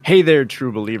Hey there,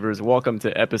 true believers. Welcome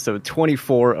to episode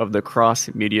 24 of the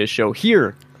Cross Media Show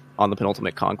here on the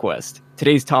Penultimate Conquest.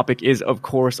 Today's topic is, of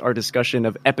course, our discussion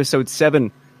of episode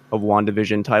 7 of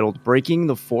WandaVision titled Breaking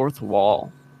the Fourth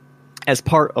Wall as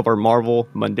part of our Marvel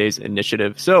Mondays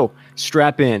initiative. So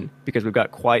strap in because we've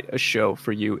got quite a show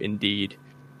for you indeed.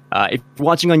 If you're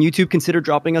watching on YouTube, consider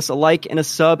dropping us a like and a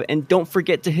sub, and don't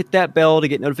forget to hit that bell to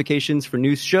get notifications for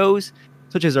new shows,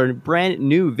 such as our brand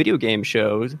new video game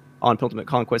shows on Penultimate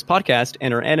Conquest Podcast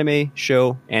and our anime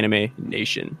show, Anime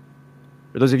Nation.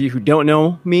 For those of you who don't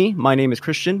know me, my name is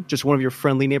Christian, just one of your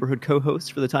friendly neighborhood co-hosts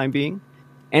for the time being.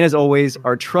 And as always,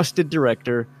 our trusted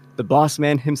director, the boss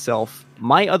man himself,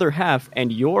 my other half,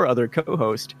 and your other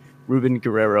co-host, Ruben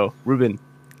Guerrero. Ruben,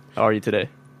 how are you today?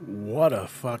 What a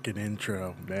fucking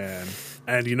intro, man.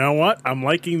 And you know what? I'm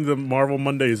liking the Marvel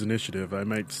Mondays initiative. I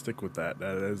might stick with that.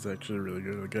 That is actually really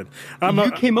good.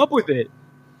 You came up with it.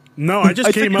 No, I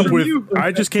just came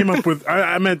up with.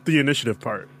 I meant the initiative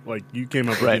part. Like you came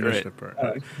up with the initiative part.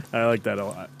 I like that a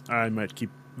lot. I might keep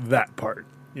that part.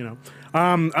 You know,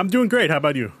 I'm doing great. How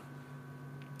about you?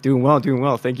 Doing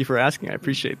well. Thank you for asking. I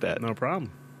appreciate that. No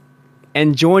problem.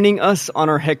 And joining us on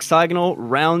our hexagonal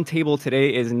round table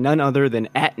today is none other than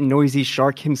 @Noisy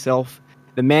Shark himself,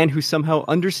 the man who somehow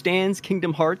understands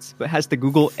Kingdom Hearts but has to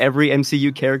Google every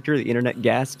MCU character the internet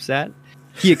gasps at.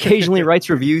 He occasionally writes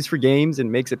reviews for games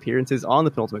and makes appearances on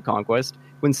the Penultimate Conquest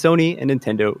when Sony and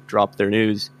Nintendo drop their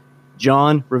news.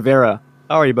 John Rivera,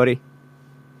 how are you, buddy?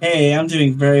 Hey, I'm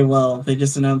doing very well. They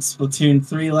just announced Splatoon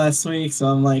 3 last week, so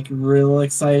I'm real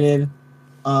excited.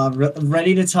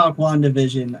 Ready to talk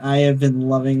WandaVision. I have been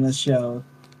loving this show.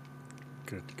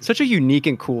 Good. Such a unique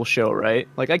and cool show, right?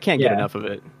 Like, I can't get enough of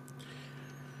it.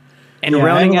 And yeah,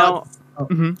 rounding out...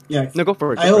 Yeah, no, go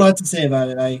for it. I have a lot to say about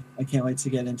it. I can't wait to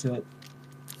get into it.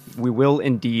 We will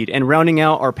indeed. And rounding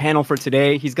out our panel for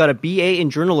today, he's got a BA in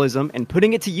journalism and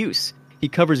putting it to use. He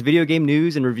covers video game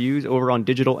news and reviews over on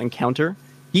Digital Encounter.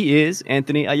 He is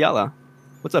Anthony Ayala.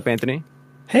 What's up, Anthony?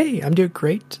 Hey, I'm doing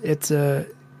great.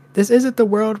 This isn't the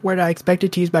world where I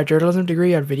expected to use my journalism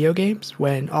degree on video games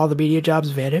when all the media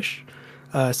jobs vanish.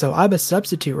 So I'm a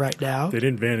substitute right now. They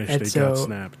didn't vanish. They got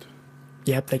snapped.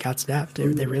 Yep, they got snapped.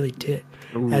 They really did.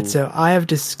 Ooh. And so I have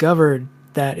discovered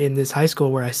that in this high school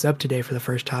where I subbed today for the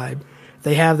first time,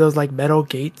 they have those metal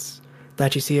gates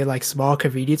that you see in small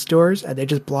convenience stores, and they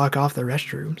just block off the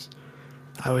restrooms.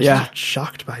 I was just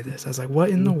shocked by this. I was like,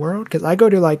 what in the world? Because I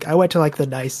went to the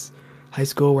nice high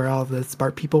school where all the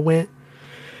smart people went.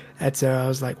 And so I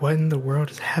was like, what in the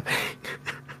world is happening?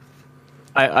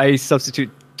 I substitute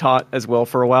taught as well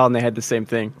for a while, and they had the same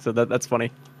thing. So that's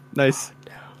funny. Nice.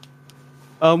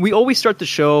 We always start the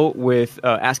show with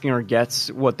asking our guests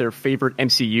what their favorite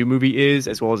MCU movie is,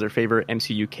 as well as their favorite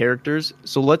MCU characters.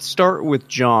 So let's start with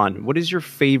John. What is your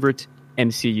favorite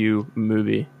MCU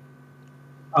movie?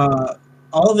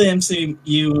 All the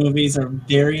MCU movies are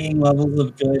varying levels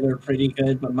of good or pretty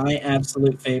good, but my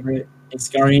absolute favorite is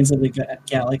Guardians of the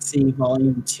Galaxy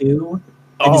Volume 2.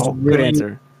 Good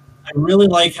answer. I really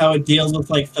like how it deals with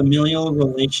familial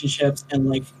relationships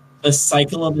and the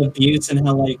cycle of abuse, and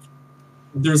how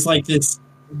there's this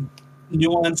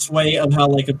nuanced way of how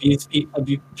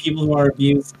people who are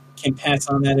abused can pass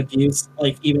on that abuse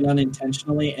even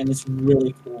unintentionally, and it's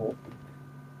really cool.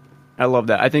 I love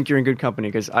that. I think you're in good company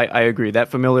because I agree. That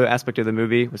familial aspect of the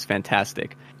movie was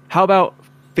fantastic. How about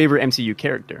favorite MCU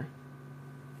character?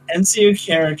 MCU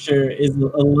character is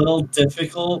a little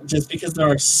difficult just because there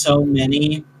are so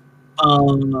many.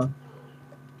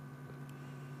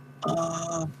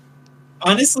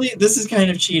 Honestly, this is kind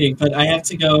of cheating, but I have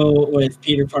to go with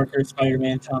Peter Parker,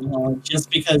 Spider-Man, Tom Holland, just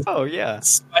because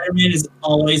Spider-Man has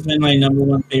always been my number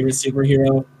one favorite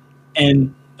superhero,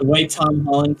 and the way Tom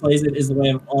Holland plays it is the way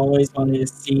I've always wanted to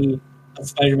see a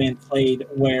Spider-Man played,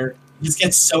 where he just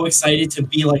gets so excited to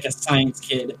be like a science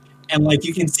kid. And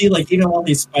you can see all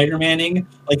these Spider-Manning,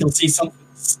 you'll see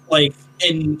something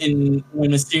in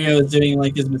when Mysterio is doing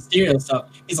his Mysterio stuff.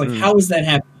 He's like, how is that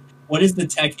happening? What is the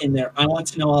tech in there? I want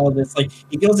to know all of this.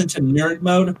 He goes into nerd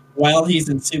mode while he's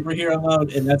in superhero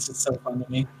mode, and that's just so fun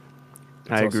to me.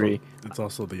 I agree. It's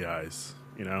also the eyes.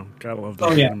 Gotta love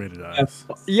those animated eyes.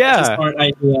 Yeah. It's a smart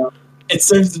idea. It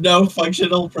serves no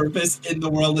functional purpose in the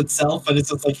world itself, but it's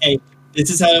just hey, this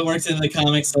is how it works in the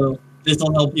comics, so this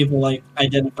will help people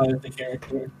identify with the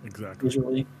character. Exactly.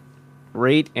 Visually.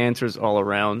 Great answers all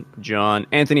around, John.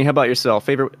 Anthony, how about yourself?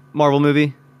 Favorite Marvel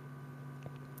movie?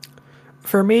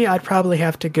 For me, I'd probably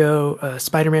have to go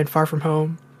Spider-Man Far From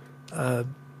Home.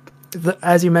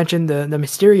 As you mentioned, the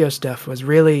Mysterio stuff was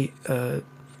really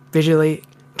visually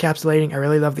encapsulating. I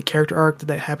really love the character arc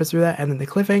that happens through that, and then the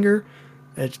cliffhanger.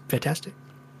 It's fantastic.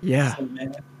 Yeah.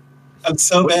 I'm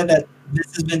so bad that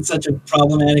this has been such a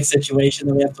problematic situation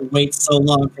that we have to wait so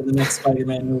long for the next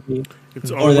Spider-Man movie.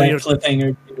 It's or only that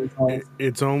cliffhanger.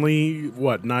 It's only,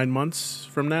 what, 9 months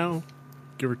from now?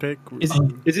 Give or take?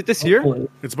 Is it this year?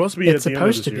 It's supposed to be at the end of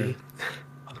this year.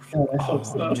 God, I hope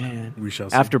Oh, so. man. We shall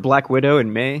see. After Black Widow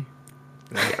in May?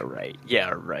 Yeah, right.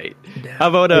 Yeah, right. How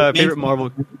about favorite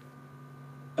Marvel?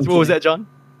 What was that, John?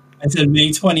 I said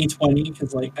May 2020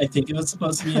 because, like, I think it was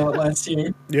supposed to be out last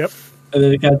year. Yep. And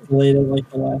then it got delayed at, like,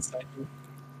 the last second.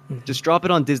 Just drop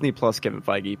it on Disney Plus, Kevin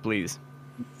Feige, please.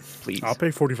 Please. I'll pay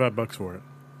 $45 for it.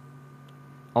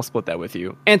 I'll split that with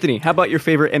you. Anthony, how about your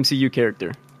favorite MCU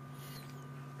character?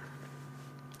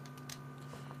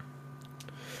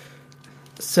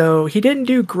 So he didn't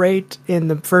do great in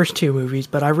the first two movies,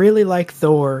 but I really like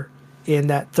Thor in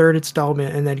that third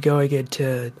installment and then going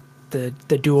into the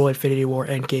dual Infinity War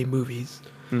Endgame movies.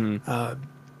 Mm-hmm.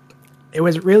 It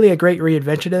was really a great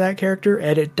reinvention of that character,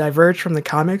 and it diverged from the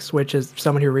comics, which is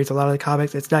someone who reads a lot of the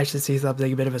comics. It's nice to see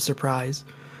something a bit of a surprise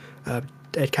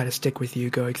and kind of stick with you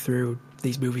going through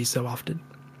these movies so often.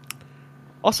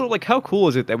 Also, like, how cool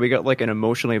is it that we got, like, an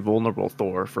emotionally vulnerable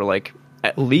Thor for, like,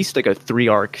 at least, like, a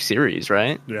 3-arc series,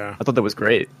 right? Yeah. I thought that was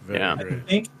great. Very great. I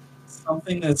think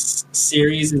something this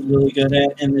series is really good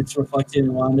at, and it's reflected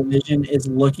in WandaVision, is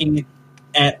looking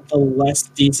at the less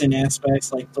decent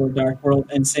aspects, like Thor Dark World,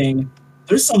 and saying,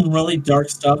 there's some really dark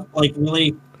stuff, like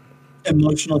really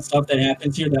emotional stuff that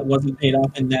happens here that wasn't paid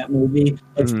off in that movie.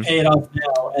 Let's pay it off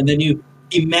now. And then you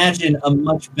imagine a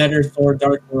much better Thor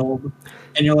Dark World,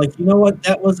 and you're like, you know what?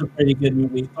 That was a pretty good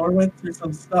movie. Thor went through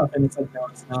some stuff, and it's like, no,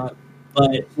 it's not.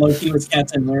 But Loki was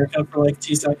Captain America for like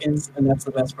 2 seconds, and that's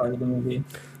the best part of the movie.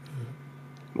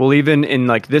 Well, even in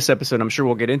like this episode, I'm sure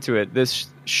we'll get into it. This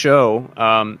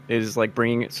show is like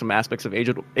bringing some aspects of Age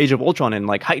of Ultron and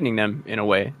like heightening them in a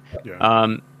way.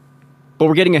 Yeah. But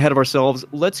we're getting ahead of ourselves.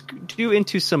 Let's do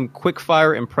into some quick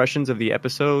fire impressions of the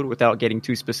episode without getting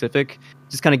too specific.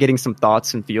 Just kind of getting some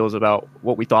thoughts and feels about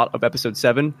what we thought of episode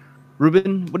 7.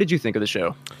 Ruben, what did you think of the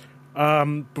show?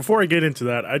 Before I get into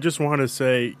that, I just want to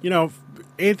say, you know,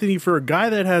 Anthony, for a guy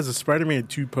that has a Spider-Man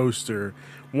 2 poster,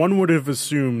 one would have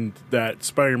assumed that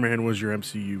Spider-Man was your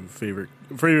favorite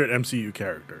MCU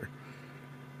character.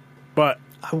 But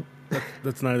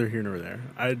that's neither here nor there.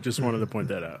 I just wanted to point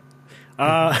that out.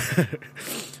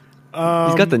 He's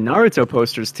got the Naruto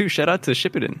posters too. Shout out to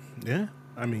Shippuden. Yeah,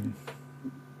 I mean,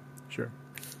 sure.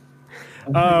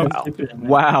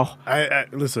 Wow. I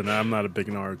listen. I'm not a big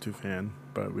Naruto fan,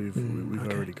 but we've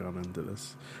already gone into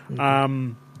this.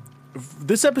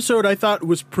 This episode I thought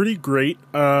was pretty great.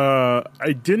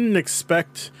 I didn't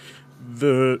expect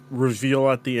the reveal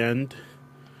at the end,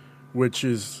 which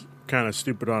is kind of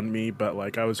stupid on me, but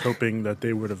like I was hoping that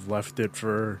they would have left it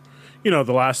for, you know,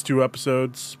 the last 2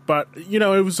 episodes. But, you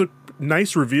know, it was a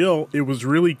nice reveal. It was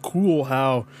really cool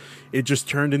how it just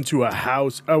turned into a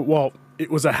house. Well, it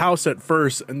was a house at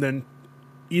first and then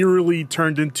eerily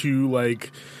turned into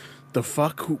like, the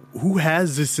fuck, who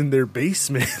has this in their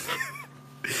basement?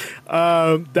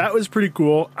 That was pretty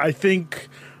cool. I think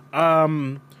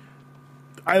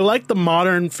I like the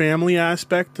modern family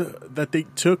aspect that they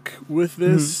took with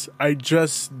this. I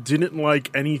just didn't like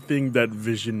anything that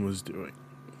Vision was doing.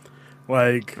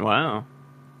 Like, wow,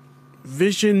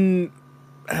 Vision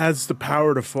has the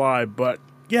power to fly, but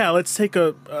yeah, let's take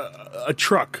a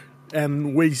truck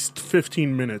and waste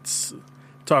 15 minutes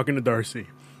talking to Darcy.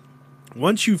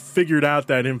 Once you figured out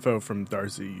that info from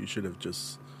Darcy, you should have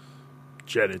just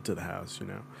jetted to the house, you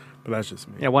know. But that's just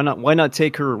me. Yeah, why not? Why not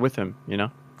take her with him? You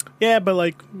know. Yeah, but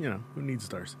like, you know, who needs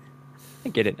Darcy? I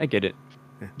get it.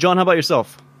 Yeah. John, how about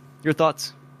yourself? Your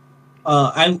thoughts?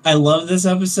 I love this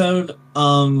episode.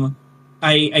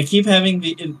 I keep having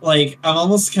I'm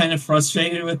almost kind of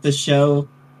frustrated with the show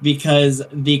because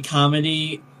the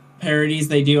comedy parodies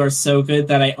they do are so good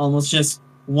that I almost just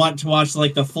want to watch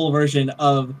like the full version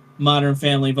of Modern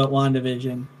Family but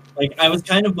WandaVision. Like, I was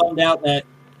kind of bummed out that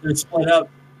they're split up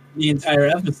the entire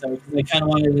episode because I kind of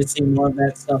wanted to see more of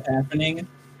that stuff happening.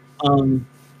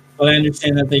 But I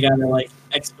understand that they got to like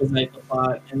exposite the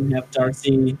plot and have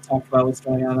Darcy talk about what's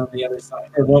going on the other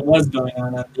side, or what was going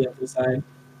on the other side.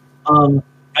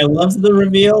 I loved the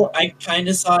reveal. I kind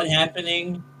of saw it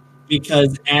happening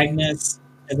because Agnes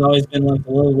has always been like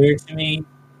a little weird to me.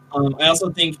 I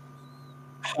also think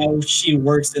how she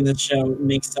works in the show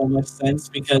makes so much sense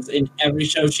because in every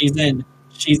show she's in,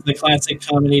 she's the classic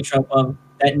comedy trope of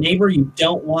that neighbor you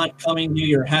don't want coming to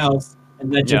your house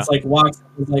and that just like walks up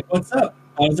and is like, "What's up?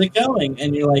 How's it going?"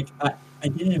 And you're like, I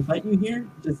didn't invite you here.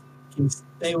 Just can you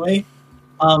stay away?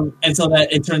 And so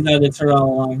that it turns out it's her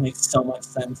all along makes so much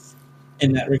sense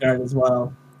in that regard as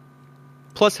well.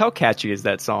 Plus, how catchy is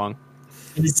that song?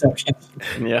 It is so catchy.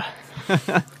 Yeah.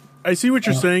 I see what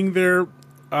you're saying there,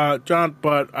 John,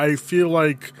 but I feel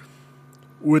like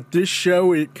with this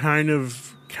show, it kind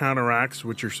of counteracts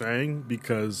what you're saying,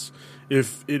 because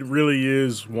if it really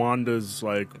is Wanda's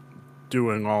like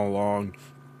doing all along,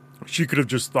 she could have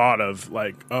just thought of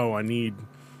like, oh, I need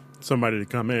somebody to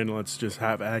come in. Let's just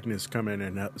have Agnes come in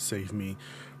and save me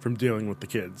from dealing with the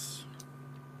kids.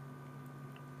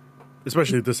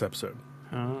 Especially this episode.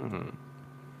 Oh.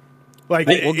 Like,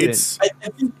 it's... I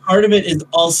think part of it is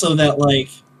also that, like,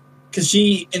 because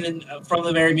she, from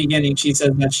the very beginning, she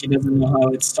says that she doesn't know how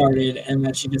it started and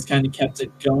that she just kind of kept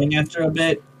it going after a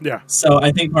bit. Yeah. So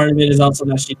I think part of it is also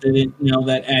that she didn't know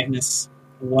that Agnes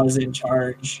was in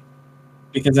charge.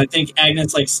 Because I think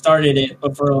Agnes, like, started it,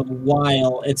 but for a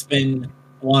while, it's been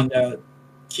Wanda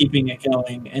keeping it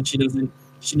going, and she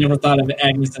never thought of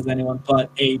Agnes as anyone but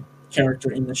a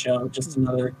character in the show, just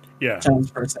another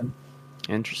townsperson.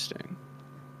 Interesting.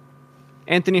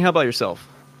 Anthony, how about yourself?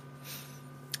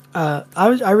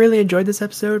 I really enjoyed this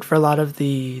episode for a lot of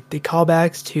the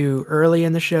callbacks to early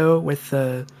in the show with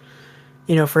the,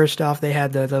 first off they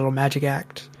had the little magic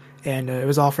act, and it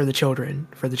was all for the children.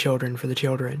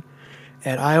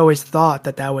 And I always thought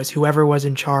that was whoever was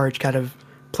in charge kind of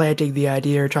planting the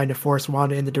idea or trying to force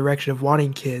Wanda in the direction of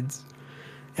wanting kids.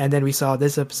 And then we saw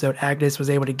this episode, Agnes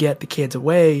was able to get the kids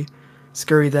away,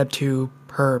 scurry them to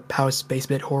her house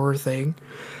basement horror thing.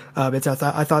 And so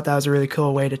I thought that was a really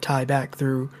cool way to tie back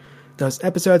through those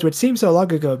episodes, which seems so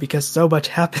long ago because so much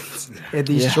happens in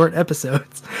these short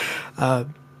episodes. But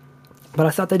I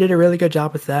thought they did a really good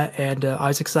job with that, and I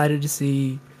was excited to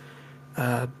see...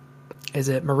 is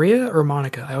it Maria or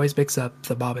Monica? I always mix up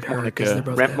the Bob and her.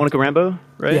 Monica Rambeau,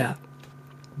 right? Yeah.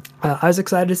 I was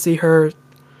excited to see her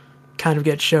kind of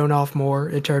get shown off more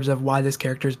in terms of why this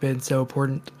character has been so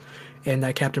important in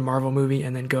that Captain Marvel movie,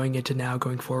 and then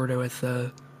going forward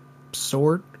with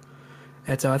Sword.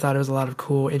 And so I thought it was a lot of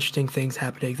cool, interesting things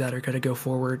happening that are going to go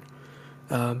forward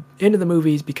into the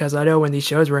movies, because I know when these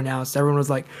shows were announced, everyone was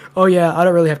like, oh yeah, I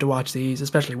don't really have to watch these,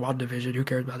 especially WandaVision, who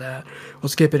cares about that? We'll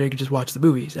skip it and just watch the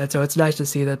movies. And so it's nice to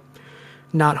see that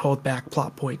not hold back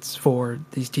plot points for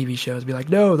these TV shows. Be like,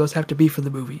 no, those have to be for the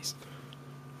movies.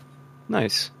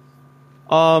 Nice.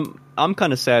 I'm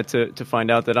kind of sad to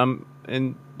find out that I'm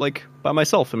by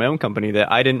myself in my own company,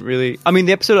 that I didn't really... I mean,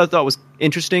 the episode I thought was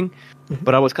interesting,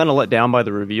 but I was kind of let down by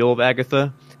the reveal of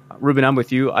Agatha. Ruben, I'm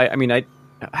with you. I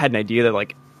had an idea that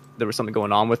like there was something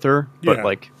going on with her, but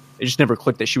like it just never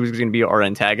clicked that she was going to be our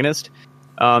antagonist.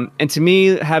 And to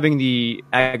me, having the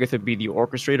Agatha be the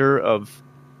orchestrator of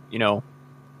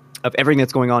everything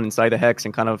that's going on inside the Hex,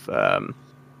 and kind of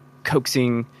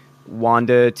coaxing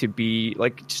Wanda to be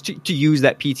like to use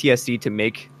that PTSD to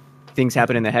make things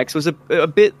happen in the Hex was a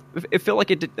bit. It felt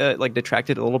like it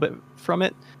detracted a little bit from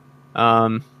it.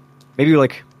 Maybe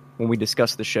like when we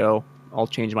discuss the show, I'll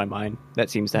change my mind. That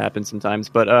seems to happen sometimes.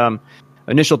 But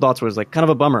initial thoughts was like kind of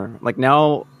a bummer. Like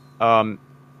now,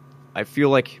 I feel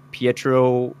like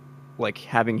Pietro, like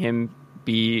having him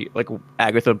be like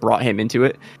Agatha brought him into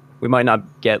it. We might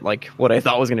not get like what I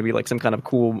thought was going to be like some kind of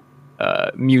cool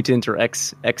mutant or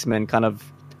X-Men kind of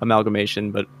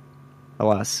amalgamation, but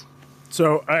alas.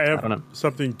 So I have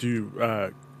something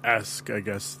to ask, I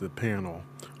guess, the panel.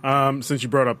 Since you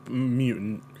brought up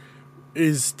mutant,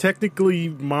 is technically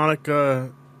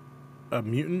Monica a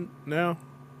mutant now?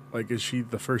 Like, is she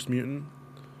the first mutant?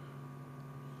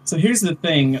 So here's the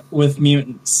thing with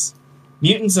mutants.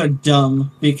 Mutants are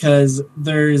dumb because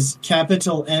there's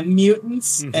capital M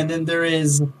mutants, and then there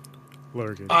is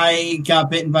I got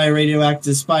bitten by a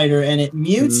radioactive spider and it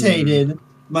mutated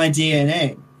my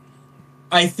DNA.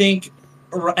 I think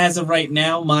as of right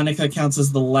now, Monica counts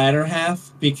as the latter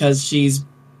half because she's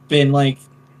been like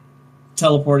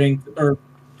teleporting or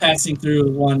passing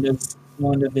through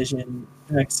WandaVision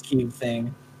Hex Cube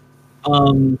thing.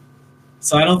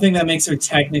 So I don't think that makes her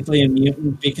technically a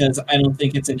mutant because I don't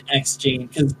think it's an X gene.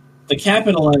 Because the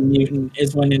capital M mutant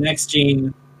is when an X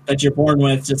gene that you're born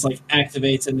with just like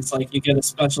activates and it's like you get a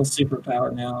special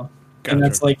superpower now. Gotcha. And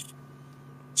that's like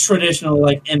traditional,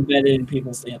 like embedded in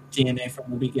people's DNA from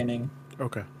the beginning.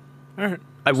 Okay. All right.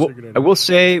 I will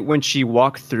say when she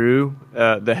walked through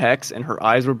the Hex and her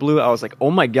eyes were blue, I was like,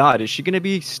 oh my god, is she going to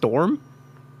be Storm?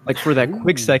 Like for that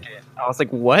quick second. I was like,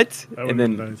 what? And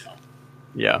then, nice.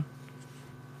 Yeah.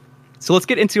 So let's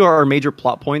get into our major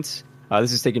plot points.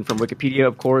 This is taken from Wikipedia,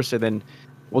 of course, and then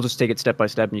we'll just take it step by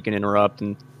step and you can interrupt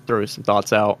and throw some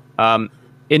thoughts out.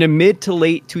 In a mid to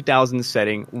late 2000s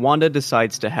setting, Wanda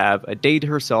decides to have a day to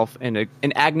herself and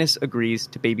Agnes agrees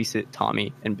to babysit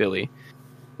Tommy and Billy.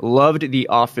 Loved the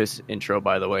Office intro,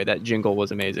 by the way. That jingle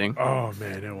was amazing. Oh,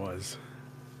 man, it was.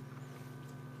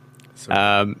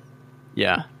 So.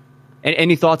 Yeah. And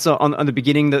any thoughts on the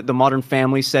beginning, the Modern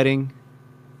Family setting?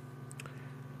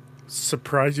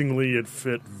 Surprisingly, it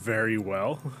fit very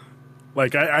well.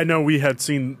 Like I know we had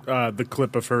seen the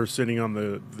clip of her sitting on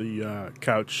the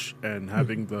couch and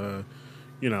having the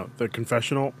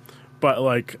confessional, but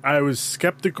like I was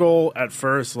skeptical at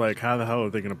first. Like, how the hell are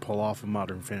they going to pull off a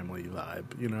Modern Family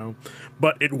vibe?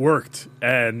 But it worked,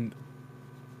 and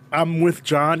I'm with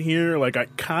John here. Like, I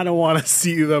kind of want to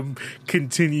see them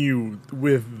continue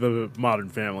with the Modern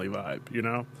Family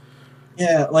vibe.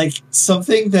 Yeah, like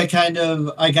something that kind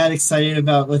of I got excited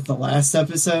about with the last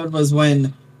episode was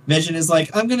when Vision is like,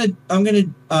 I'm gonna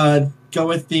go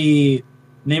with the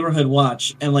neighborhood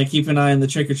watch and like keep an eye on the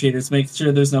trick or treaters, make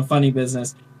sure there's no funny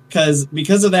business.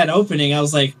 Because of that opening, I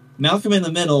was like, Malcolm in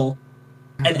the Middle,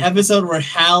 an episode where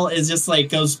Hal is just like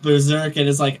goes berserk and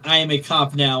is like, I am a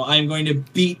cop now. I'm going to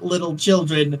beat little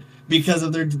children because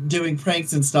of their doing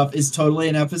pranks and stuff, is totally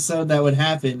an episode that would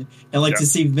happen. And like to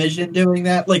see Vision doing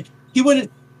that, like he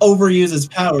wouldn't overuse his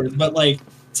powers, but like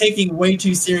taking way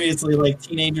too seriously, like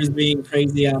teenagers being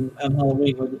crazy on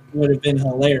Halloween would have been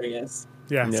hilarious.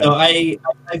 Yeah. So I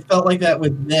felt like that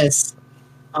with this.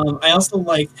 I also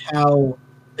liked how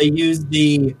they used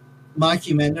the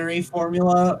mockumentary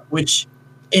formula, which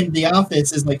in The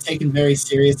Office is like taken very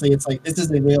seriously. It's like, this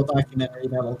is a real documentary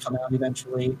that will come out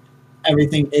eventually.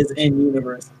 Everything is in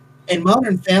universe. In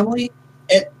Modern Family,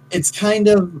 it's kind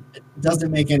of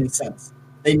doesn't make any sense.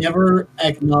 They never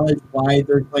acknowledge why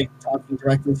they're like talking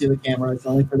directly to the camera. It's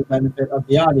only for the benefit of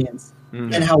the audience.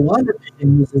 Mm-hmm. And how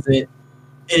WandaVision uses it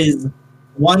is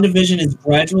WandaVision is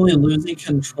gradually losing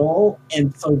control,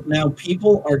 and so now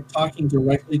people are talking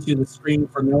directly to the screen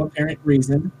for no apparent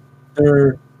reason.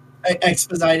 They're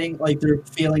expositing like their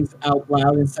feelings out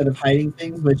loud instead of hiding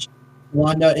things, which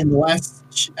Wanda in the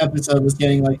last episode was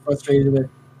getting like frustrated with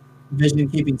Vision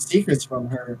keeping secrets from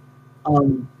her.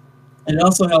 And it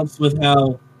also helps with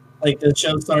how, like, the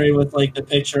show started with, like, the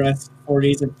picturesque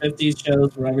 40s and 50s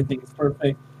shows where everything is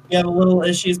perfect. You have a little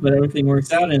issues, but everything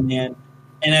works out in the end.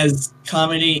 And as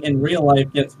comedy in real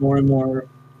life gets more and more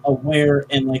aware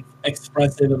and, like,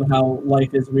 expressive of how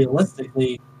life is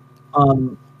realistically,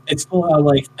 it's cool how,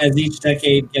 like, as each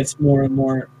decade gets more and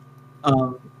more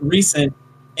recent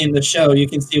in the show, you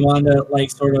can see Wanda,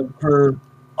 like, sort of her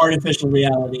artificial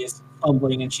reality is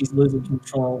fumbling and she's losing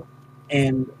control.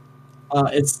 And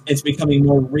it's becoming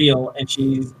more real, and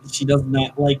she does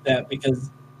not like that because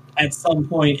at some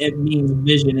point it means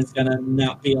Vision is gonna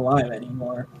not be alive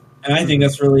anymore. And I think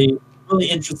that's really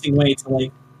interesting way to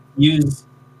like use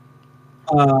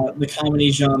the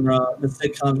comedy genre, the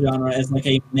sitcom genre, as like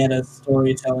a meta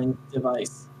storytelling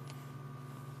device.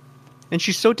 And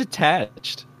she's so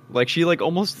detached. Like she like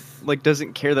almost like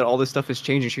doesn't care that all this stuff is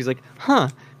changing. She's like,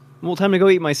 well, time to go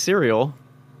eat my cereal.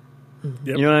 Yep.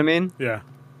 You know what I mean? Yeah.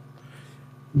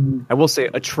 I will say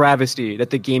a travesty that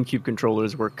the GameCube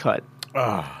controllers were cut.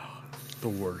 The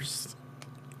worst.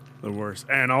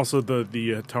 And also the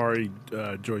Atari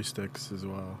joysticks as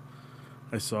well.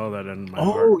 I saw that in my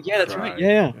heart yeah, that's cry. right.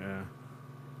 Yeah.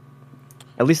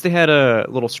 At least they had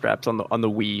little straps on the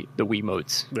Wii, the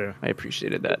Wiimotes. Yeah. I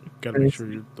appreciated that. Got to make sure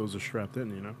those are strapped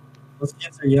in, Those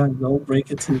kids are young. Don't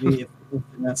break a TV if they're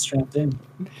not strapped in.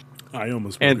 I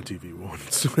almost broke a TV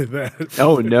once with that.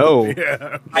 Oh, no.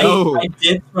 Yeah. I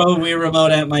did throw a Wii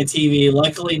remote at my TV.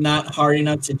 Luckily, not hard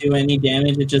enough to do any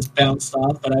damage. It just bounced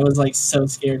off, but I was like so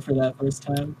scared for that first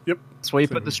time. Yep. That's why you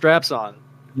put the straps on.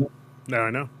 Yep. Now I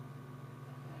know.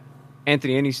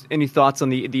 Anthony, any thoughts on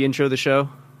the intro of the show?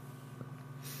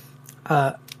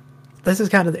 This is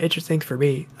kind of the interesting for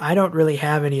me. I don't really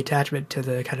have any attachment to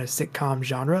the kind of sitcom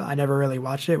genre. I never really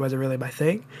watched it. It wasn't really my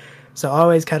thing. So I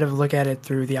always kind of look at it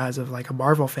through the eyes of like a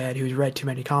Marvel fan who's read too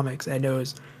many comics and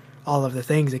knows all of the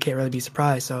things and can't really be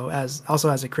surprised. So as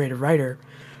a creative writer,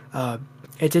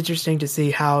 it's interesting to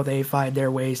see how they find their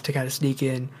ways to kind of sneak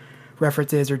in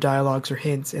references or dialogues or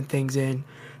hints and things in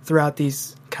throughout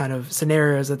these kind of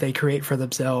scenarios that they create for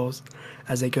themselves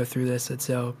as they go through this. And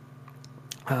so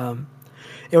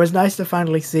it was nice to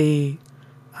finally see,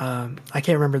 I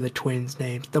can't remember the twins'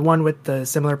 names, the one with the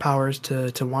similar powers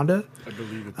to Wanda. I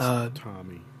believe it's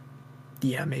Tommy.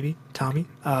 Yeah, maybe Tommy.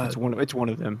 It's one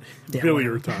of them. Yeah, Billy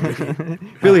or Tommy.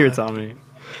 Billy or Tommy.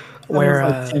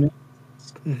 Where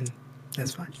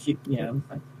that's fine. Yeah.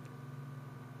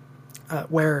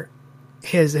 Where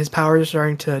his powers are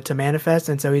starting to manifest,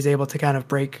 and so he's able to kind of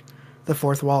break the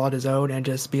fourth wall on his own and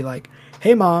just be like,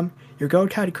 "Hey, Mom, you're going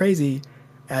kind of crazy.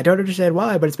 I don't understand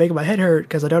why, but it's making my head hurt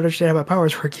because I don't understand how my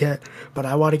powers work yet. But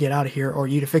I want to get out of here, or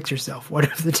you to fix yourself. One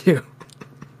of the two."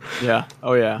 Yeah.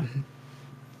 Oh, yeah.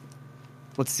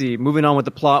 let's see. Moving on with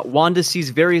the plot, Wanda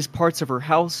sees various parts of her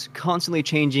house constantly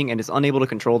changing and is unable to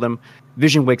control them.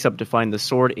 Vision wakes up to find the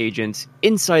Sword agents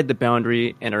inside the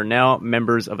boundary and are now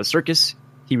members of a circus.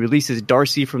 He releases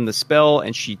Darcy from the spell,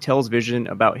 and she tells Vision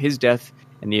about his death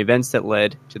and the events that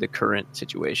led to the current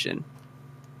situation.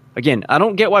 Again, I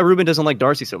don't get why Ruben doesn't like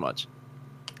Darcy so much.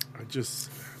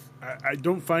 I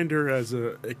don't find her as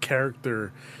a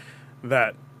character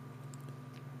that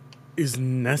is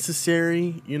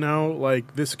necessary, you know?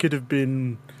 Like, this could have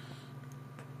been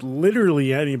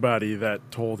literally anybody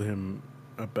that told him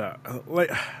about...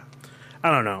 Like, I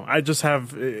don't know. I just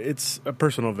have... It's a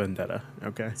personal vendetta,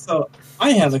 okay? So,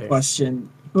 I have a question.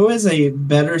 Who is a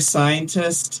better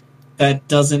scientist that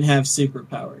doesn't have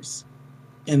superpowers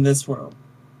in this world?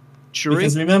 Shuri?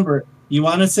 Because remember, you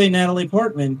want to say Natalie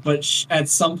Portman, but at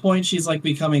some point she's like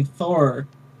becoming Thor,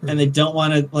 and they don't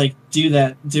want to like do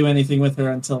anything with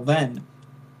her until then.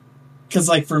 Because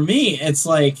like for me, it's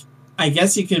like I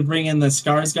guess you could bring in the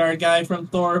Skarsgård guy from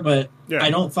Thor, but I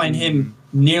don't find him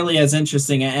nearly as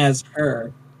interesting as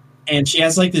her. And she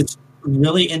has like this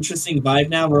really interesting vibe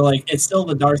now, where like it's still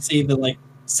the Darcy, the like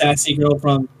sassy girl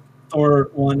from Thor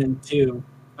 1 and 2,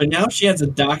 but now she has a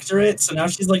doctorate, so now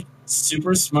she's like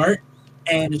super smart,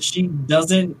 and she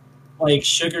doesn't like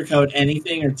sugarcoat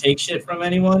anything or take shit from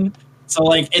anyone. So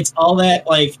like it's all that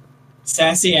like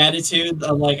sassy attitude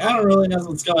of like I don't really know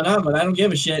what's going on, but I don't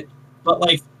give a shit. But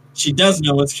like she does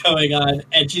know what's going on,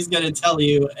 and she's gonna tell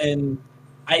you. And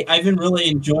I've been really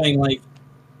enjoying like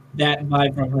that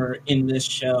vibe from her in this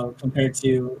show compared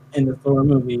to in the Thor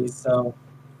movies. So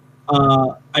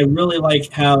I really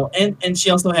like how, and she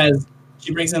also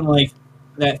she brings in like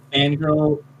that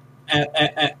fangirl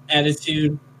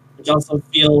attitude, which also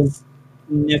feels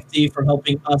nifty for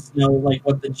helping us know like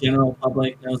what the general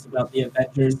public knows about the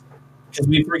Avengers, because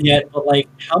we forget, but like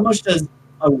how much does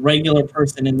a regular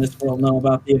person in this world know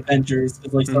about the Avengers?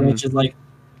 Because like so much is like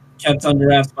kept under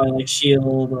wraps by like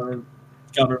S.H.I.E.L.D. or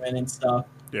government and stuff.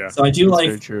 Yeah, so I do that's like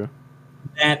very true.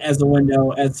 That as a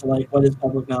window as to like what is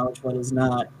public knowledge, what is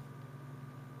not.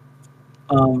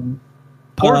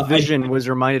 Poor Vision was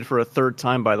reminded for a third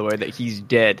time, by the way, that he's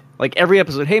dead. Like every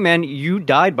episode, hey man, you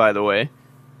died, by the way.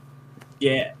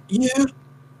 Yeah.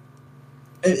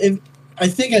 I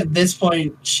think at this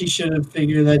point she should have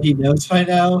figured that he knows by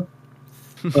now,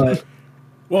 but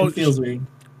well, it feels weird.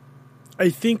 I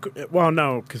think, well,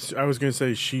 no, because I was going to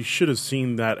say she should have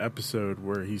seen that episode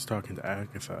where he's talking to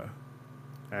Agatha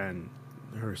and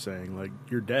her saying, like,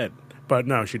 you're dead. But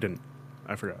no, she didn't.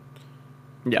 I forgot.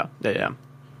 Yeah.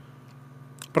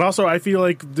 But also, I feel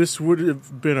like this would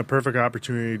have been a perfect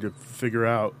opportunity to figure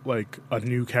out, like, a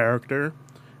new character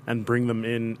and bring them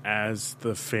in as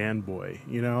the fanboy,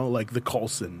 you know? Like the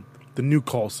Coulson, the new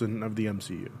Coulson of the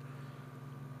MCU.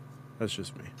 That's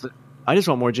just me. I just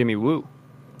want more Jimmy Woo.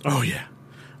 Oh, yeah.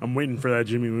 I'm waiting for that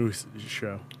Jimmy Woo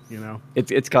show, you know?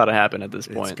 It's got to happen at this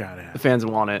point. It's got to happen. The fans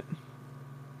want it.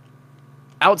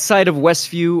 Outside of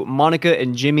Westview, Monica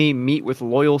and Jimmy meet with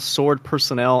loyal Sword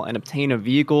personnel and obtain a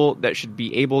vehicle that should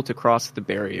be able to cross the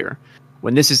barrier.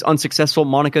 When this is unsuccessful,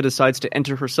 Monica decides to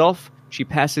enter herself. She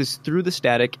passes through the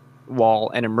static wall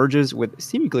and emerges with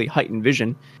seemingly heightened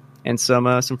vision and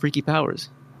some freaky powers.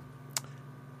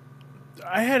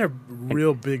 I had a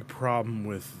real big problem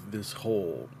with this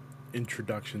whole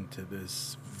introduction to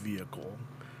this vehicle.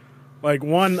 Like,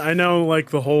 one, I know, like,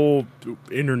 the whole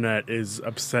internet is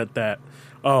upset that,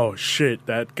 oh, shit,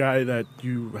 that guy that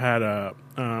you had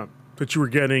that you were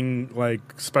getting, like,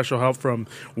 special help from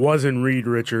wasn't Reed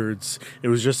Richards. It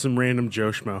was just some random Joe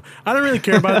Schmo. I don't really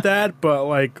care about that, but,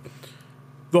 like,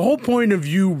 the whole point of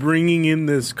you bringing in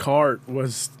this cart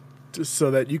was just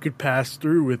so that you could pass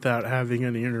through without having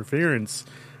any interference.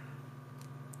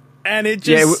 And it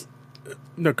just...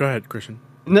 No, go ahead, Christian.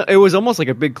 No, it was almost like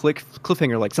a big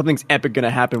cliffhanger, like something's epic going to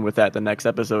happen with that the next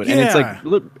episode. Yeah. And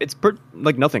it's like,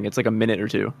 like nothing. It's like a minute or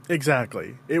two.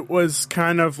 Exactly. It was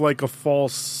kind of like a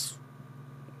false,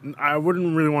 I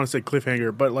wouldn't really want to say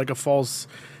cliffhanger, but like a false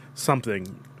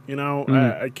something, you know?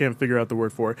 I can't figure out the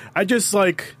word for it. I just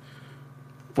like...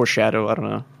 Foreshadow, I don't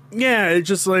know. Yeah, it's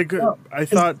just like, I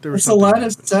thought there was It's a lot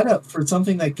of setup for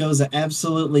something that goes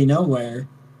absolutely nowhere.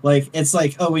 Like, it's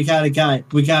like, oh, we got a guy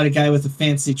with a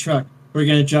fancy truck. We're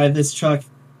going to drive this truck.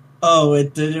 Oh,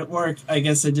 it didn't work. I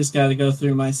guess I just got to go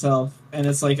through myself. And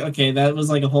it's like, okay, that was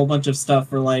like a whole bunch of stuff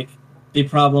for like the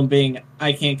problem being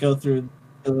I can't go through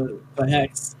the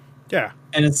hex. Yeah.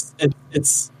 And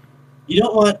it's you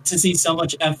don't want to see so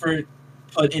much effort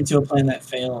put into a plan that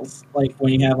fails, like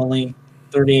when you have only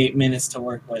 38 minutes to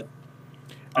work with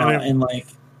and like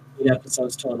 8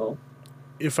 episodes total.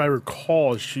 If I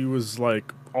recall, she was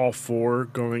like all for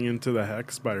going into the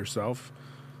hex by herself.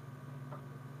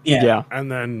 Yeah.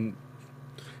 And then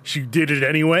she did it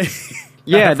anyway.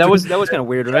 Yeah, that was kind of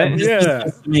weird, right? Yeah.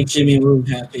 Just to make Jimmy Woo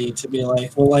happy, to be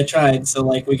like, well, I tried, so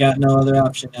like we got no other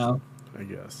option now. I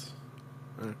guess.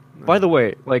 By the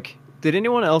way, like, did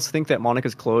anyone else think that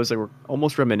Monica's clothes were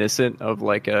almost reminiscent of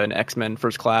like an X-Men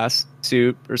First Class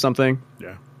suit or something?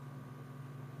 Yeah.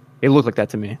 It looked like that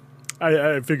to me.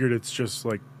 I figured it's just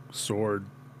like sword.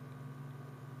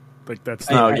 Like that's.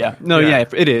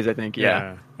 It is. I think.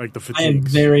 Yeah. Like the fatigues. I have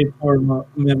very poor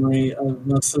memory of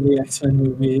most of the X-Men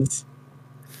movies.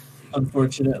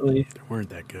 Unfortunately, They weren't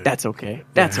that good. That's okay.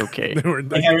 That's okay. They weren't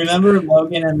that like I remember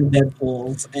Logan and the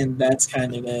Deadpools, and that's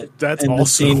kind of it. That's and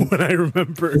also what I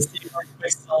remember. The scene where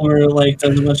Quicksilver like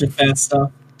does a bunch of fast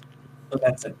stuff, but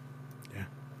that's it. Yeah.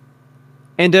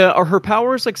 And are her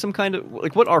powers like some kind of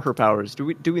like what are her powers? Do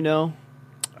we know?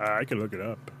 I can look it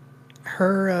up.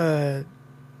 Her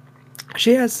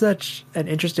she has such an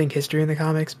interesting history in the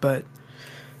comics, but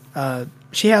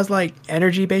she has like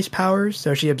energy based powers,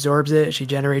 so she absorbs it, she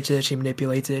generates it, she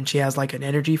manipulates it, and she has like an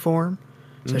energy form,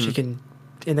 so she can,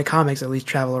 in the comics at least,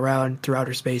 travel around through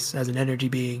outer space as an energy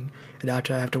being and not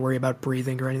to have to worry about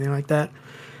breathing or anything like that.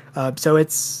 So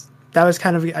that was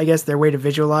kind of, I guess, their way to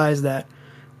visualize that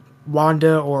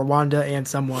Wanda and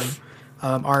someone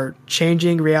are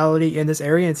changing reality in this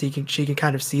area, and so she can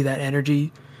kind of see that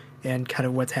energy and kind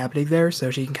of what's happening there,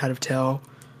 so she can kind of tell,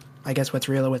 I guess, what's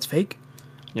real and what's fake.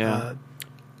 Yeah.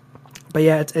 But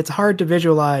yeah, it's hard to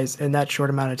visualize in that short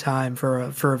amount of time for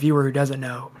a viewer who doesn't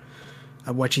know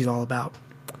what she's all about.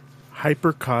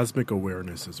 Hypercosmic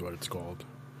awareness is what it's called.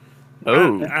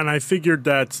 Oh. And I figured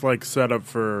that's like set up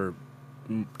for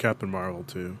Captain Marvel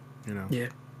too. You know.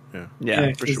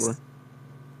 Yeah, for sure.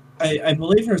 I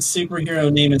believe her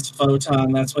superhero name is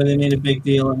Photon. That's why they made a big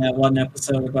deal in that one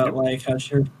episode about like how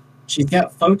she's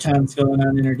got photons going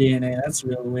on in her DNA. That's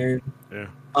real weird. Yeah.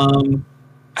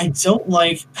 I don't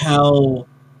like how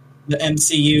the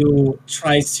MCU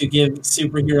tries to give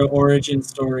superhero origin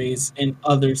stories in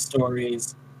other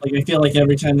stories. Like, I feel like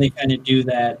every time they kind of do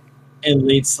that, it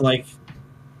leads to, like,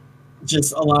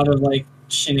 just a lot of, like,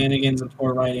 shenanigans and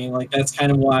poor writing. Like, that's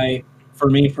kind of why, for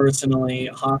me personally,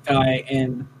 Hawkeye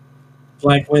and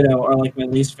Black Widow are, like, my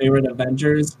least favorite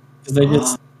Avengers. Because they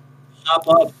just pop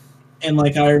up in,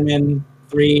 like, Iron Man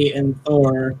 3 and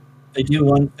Thor. They do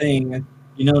one thing.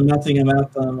 You know nothing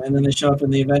about them, and then they show up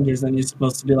in the Avengers, and you're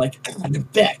supposed to be like, they're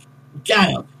back. We got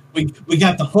them. We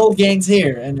got the whole gangs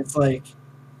here. And it's like,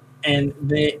 and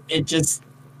it's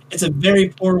a very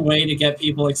poor way to get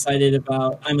people excited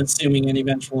about, I'm assuming, an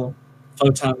eventual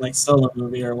Photon, like, solo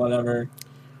movie or whatever.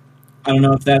 I don't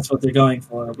know if that's what they're going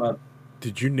for, but.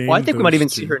 Did you name Well, I think we might even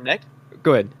two? see her next.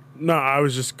 Go ahead. No, I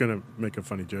was just going to make a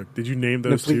funny joke. Did you name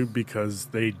those two because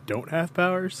they don't have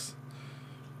powers?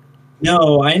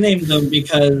 No, I named them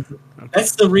because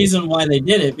that's the reason why they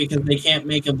did it, because they can't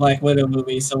make a Black Widow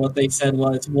movie. So what they said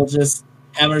was, we'll just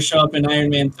have her show up in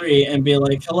Iron Man 3 and be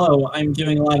like, hello, I'm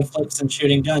doing a lot of flips and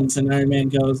shooting guns. And Iron Man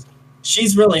goes,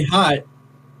 she's really hot.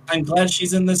 I'm glad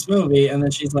she's in this movie. And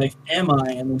then she's like, am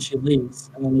I? And then she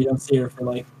leaves. And then you don't see her for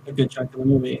like a good chunk of the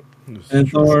movie. And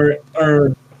Thor,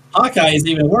 or Hawkeye is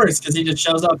even worse because he just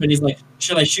shows up and he's like,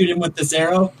 should I shoot him with this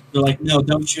arrow? They're like, no,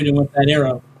 don't shoot him with that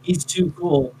arrow. He's too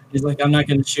cool. He's like, I'm not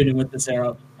going to shoot him with this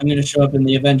arrow. I'm going to show up in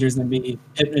the Avengers and be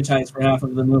hypnotized for half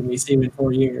of the movie, see him in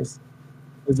 4 years.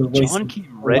 John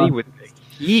came ready with the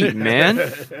heat, man.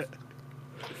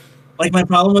 Like, my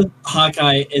problem with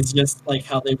Hawkeye is just, like,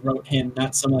 how they wrote him.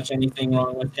 Not so much anything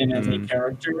wrong with him as a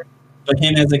character, but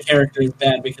him as a character is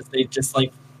bad because they just,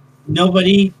 like,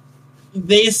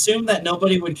 they assumed that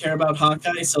nobody would care about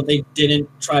Hawkeye, so they didn't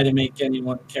try to make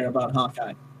anyone care about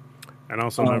Hawkeye. And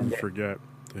also never forget,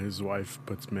 his wife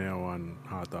puts mayo on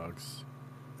hot dogs.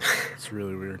 It's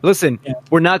really weird. Listen,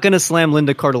 we're not going to slam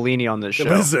Linda Cardellini on this show.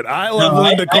 Listen, I love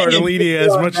Linda Cardellini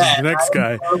as much as the next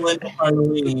guy. Linda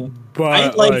Cardellini. But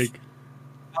I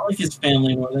like his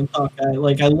family more than Hawkeye.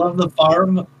 Like, I love the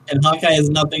farm, and Hawkeye has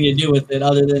nothing to do with it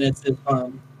other than it's his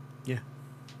farm. Yeah.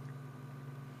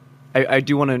 I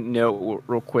do want to note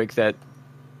real quick that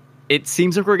it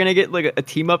seems like we're going to get like a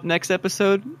team up next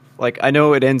episode. Like, I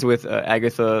know it ends with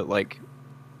Agatha like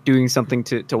doing something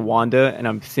to Wanda, and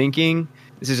I'm thinking,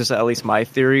 this is just at least my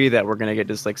theory, that we're going to get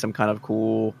just like some kind of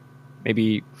cool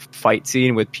maybe fight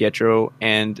scene with Pietro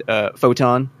and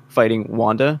Photon fighting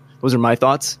Wanda. Those are my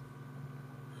thoughts.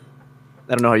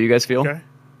 I don't know how you guys feel. Okay.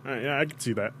 Yeah, I could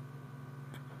see that.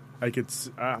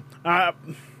 I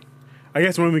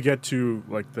guess when we get to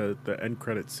like the end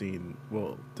credit scene,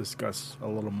 we'll discuss a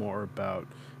little more about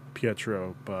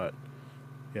Pietro, but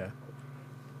yeah.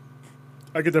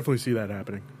 I could definitely see that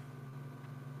happening.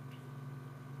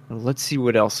 Let's see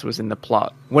what else was in the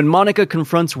plot. When Monica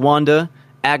confronts Wanda,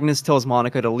 Agnes tells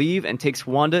Monica to leave and takes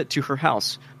Wanda to her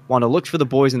house. Wanda looks for the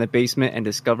boys in the basement and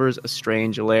discovers a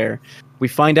strange lair. We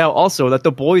find out also that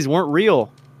the boys weren't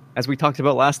real, as we talked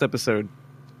about last episode.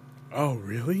 Oh,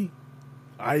 really?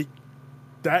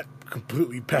 That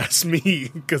completely passed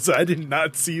me, because I did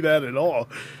not see that at all.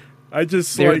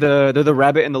 They're the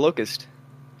rabbit and the locust.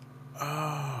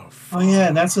 Oh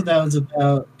yeah, that's what that was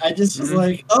about. I just was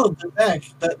like, oh, they're back.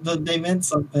 They meant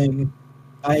something.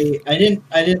 I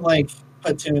didn't like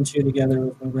put two and two together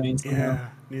with my brain somehow. Yeah,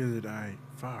 neither did I.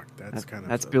 Fuck,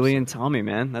 that's Billy and Tommy,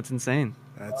 man. That's insane.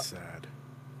 That's sad.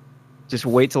 Just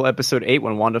wait till episode 8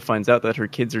 when Wanda finds out that her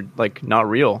kids are like not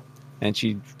real, and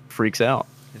she freaks out.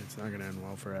 Yeah, it's not going to end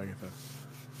well for Agatha.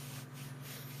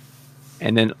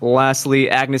 And then lastly,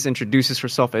 Agnes introduces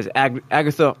herself as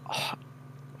Agatha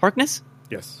Harkness?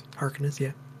 Yes. Harkness,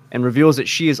 yeah. And reveals that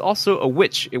she is also a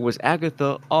witch. It was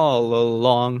Agatha all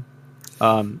along.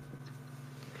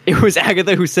 It was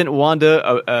Agatha who sent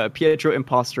Wanda a Pietro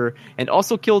imposter and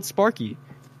also killed Sparky.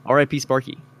 R.I.P.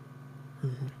 Sparky.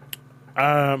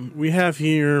 We have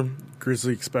here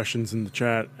Grizzly Expressions in the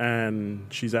chat, and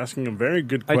she's asking a very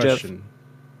good question.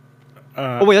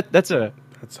 Oh, wait, that's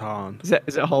Holland. Is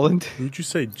that Holland? Who'd you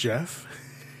say, Jeff?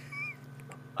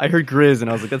 I heard Grizz, and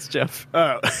I was like, that's Jeff.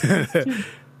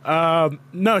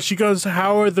 No, she goes,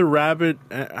 how are they the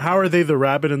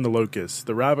rabbit and the locust?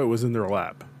 The rabbit was in their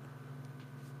lap.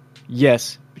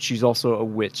 Yes, but she's also a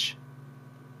witch.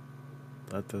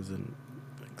 That doesn't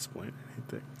explain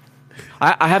anything.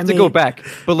 I have to go back,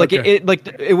 but like okay.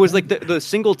 it was like the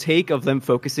single take of them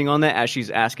focusing on that as she's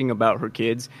asking about her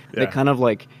kids. Yeah. That kind of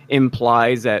like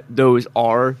implies that those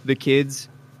are the kids.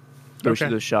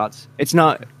 Those shots. It's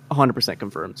not 100%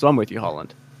 confirmed, so I'm with you,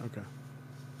 Holland. Okay.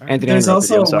 Anthony, there's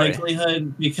also a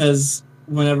likelihood because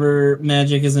whenever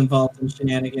magic is involved in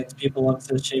shenanigans, people love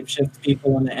to shapeshift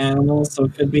people into animals. So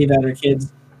it could be that her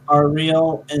kids are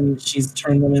real and she's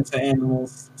turned them into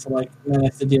animals to like not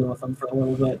have to deal with them for a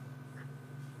little bit.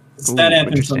 That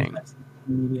happens sometimes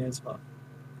in the media as well.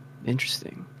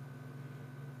 Interesting.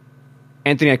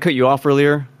 Anthony, I cut you off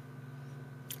earlier.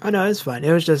 Oh no, it's fine.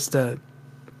 It was just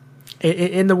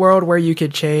in the world where you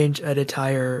could change an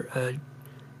entire,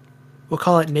 we'll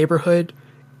call it neighborhood,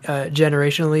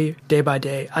 generationally, day by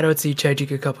day. I don't see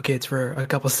changing a couple kids for a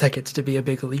couple seconds to be a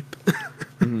big leap.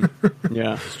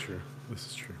 Yeah, this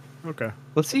is true. Okay,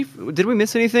 let's see. Did we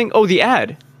miss anything? Oh, the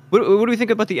ad. What do we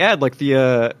think about the ad? Like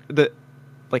the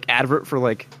like advert for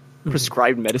like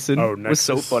prescribed medicine was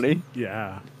so funny.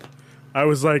 Yeah, I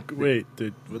was like, wait,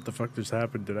 what the fuck just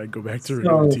happened? Did I go back to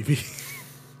reality TV?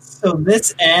 So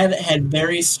this ad had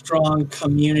very strong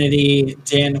Community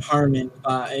Dan Harmon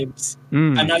vibes.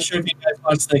 I'm not sure if you guys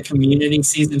watched the Community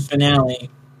season finale,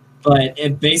 but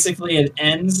it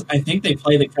ends. I think they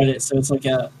play the credits, so it's like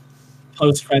a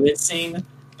post-credit scene.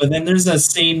 But then there's a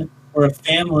scene where a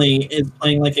family is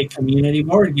playing like a community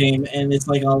board game, and it's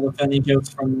like all the funny jokes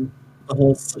from the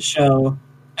whole show.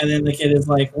 And then the kid is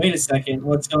like, "Wait a second,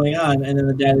 what's going on?" And then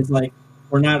the dad is like,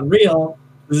 "We're not real.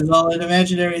 This is all an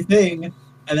imaginary thing."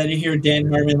 And then you hear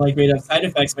Dan Harmon like read up side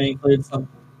effects, may include some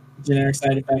generic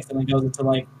side effects, and then goes into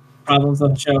like problems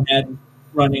the show had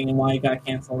running and why it got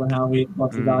canceled and how we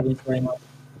loved the audience very much.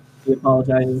 He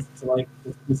apologizes to like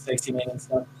the mistakes he made and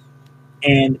stuff.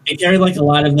 And it carried like a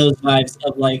lot of those vibes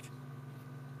of like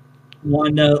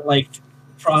Wanda like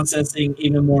processing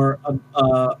even more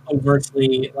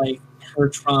overtly like her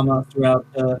trauma throughout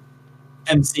the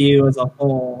MCU as a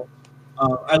whole.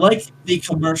 I like the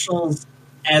commercials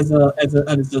as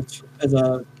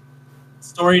a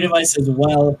story device as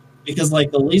well, because like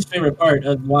the least favorite part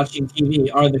of watching TV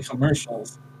are the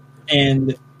commercials,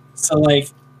 and so like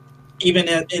even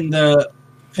in the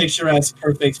picturesque,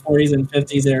 perfect 40s and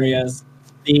 50s areas,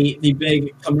 the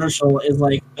big commercial is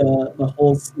like the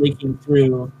whole leaking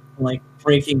through, like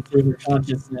breaking through her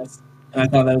consciousness, and I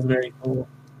thought that was very cool.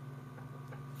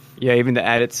 Yeah, even the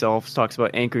ad itself talks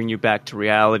about anchoring you back to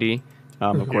reality.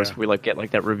 Of course, we get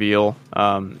that reveal.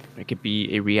 It could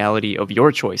be a reality of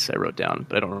your choice. I wrote down,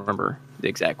 but I don't remember the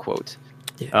exact quote.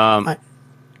 I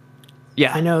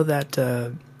know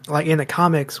that like in the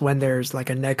comics, when there's like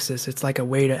a nexus, it's like a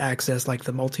way to access like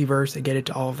the multiverse and get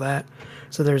into all of that.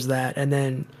 So there's that, and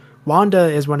then Wanda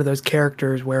is one of those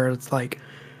characters where it's like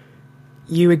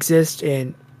you exist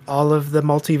in all of the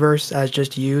multiverse as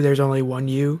just you. There's only one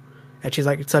you, and she's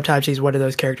like sometimes she's one of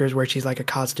those characters where she's like a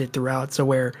constant throughout. So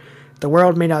where the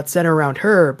world may not center around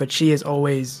her, but she is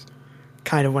always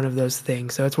kind of one of those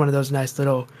things. So it's one of those nice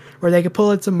little where they could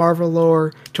pull in some Marvel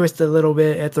lore, twist it a little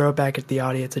bit, and throw it back at the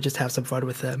audience and just have some fun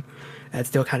with them, and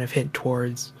still kind of hint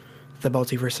towards the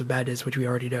Multiverse of Madness, which we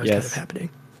already know is kind of happening.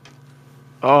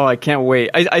 Oh, I can't wait.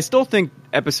 I still think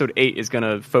episode 8 is going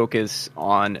to focus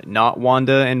on not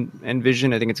Wanda and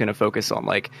Vision. I think it's going to focus on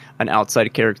like an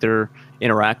outside character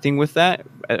interacting with that,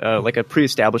 like a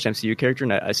pre-established MCU character,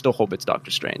 and I still hope it's Doctor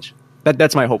Strange.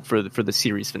 That's my hope for the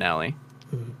series finale.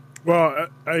 Well,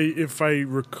 if I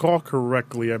recall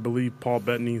correctly, I believe Paul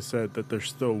Bettany said that there's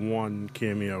still one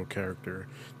cameo character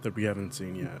that we haven't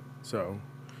seen yet. So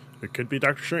it could be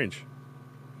Doctor Strange.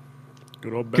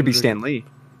 Good old Benedict. Could be Stan Lee.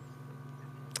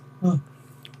 Oh.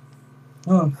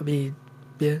 I mean,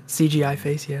 yeah, CGI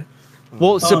face, yeah.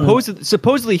 Well,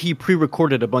 supposedly he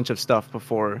pre-recorded a bunch of stuff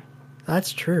before.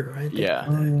 That's true, right? Yeah.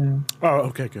 Oh,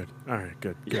 okay, good. All right,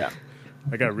 good. Yeah.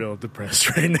 I got real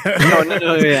depressed right now.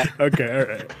 No, yeah. Okay, all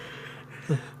right.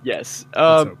 Yes.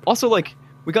 Also, like,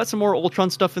 we got some more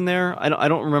Ultron stuff in there. I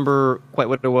don't remember quite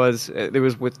what it was. It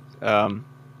was with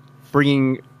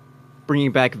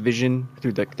bringing back Vision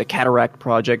through the Cataract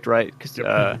Project, right? Because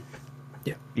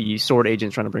the Sword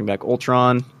Agent's trying to bring back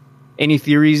Ultron. Any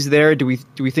theories there? Do we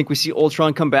think we see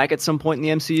Ultron come back at some point in the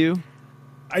MCU?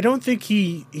 I don't think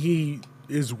he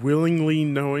is willingly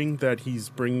knowing that he's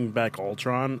bringing back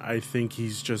Ultron. I think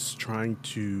he's just trying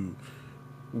to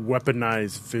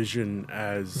weaponize Vision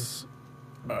as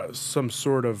some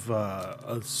sort of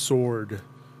a sword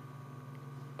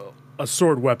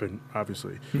weapon,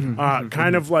 obviously.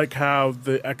 Kind of like how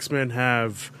the X-Men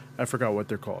have. I forgot what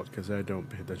they're called because I don't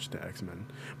pay attention to X-Men.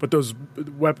 But those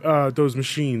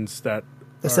machines that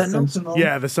the Sentinels?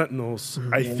 Yeah, the Sentinels.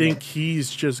 Mm-hmm. I think he's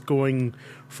just going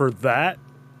for that.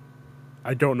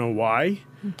 I don't know why.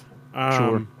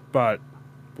 Sure. But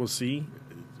we'll see.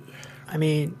 I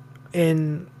mean,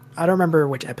 I don't remember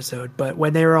which episode, but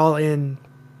when they were all in,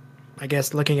 I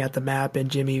guess, looking at the map and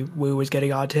Jimmy Woo was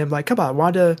getting on to him, like, come on,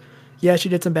 Wanda, yeah, she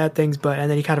did some bad things, and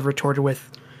then he kind of retorted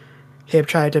with him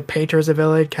trying to paint her as a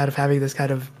villain, kind of having this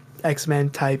kind of X-Men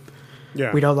type,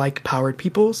 we don't like powered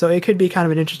people. So it could be kind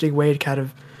of an interesting way to kind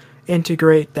of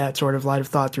integrate that sort of line of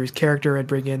thought through his character and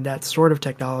bring in that sort of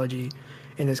technology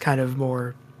in this kind of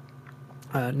more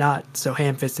not so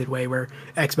ham-fisted way where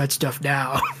X-Men stuff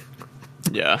now.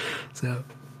 Yeah. So,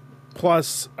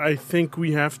 plus, I think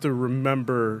we have to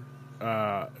remember,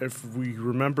 if we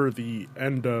remember the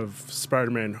end of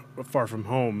Spider-Man Far From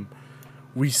Home,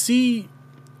 we see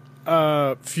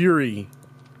Fury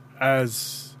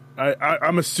as...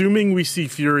 I'm assuming we see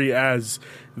Fury as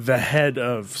the head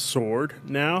of SWORD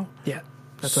now. Yeah.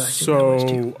 That's what I think.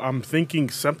 So I'm thinking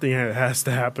something has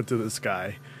to happen to this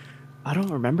guy. I don't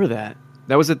remember that.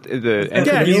 That was at the...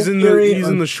 Yeah, he's in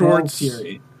the shorts.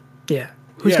 Fury. Yeah.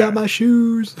 Who's got my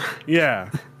shoes?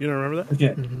 Yeah. You don't remember that?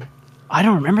 Okay. Mm-hmm. I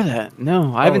don't remember that.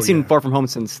 No, I haven't seen Far From Home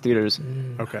since theaters.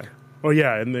 Okay. Well,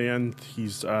 yeah. In the end,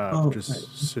 he's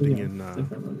sitting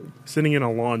in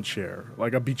a lawn chair,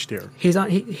 like a beach chair. He's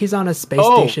on a space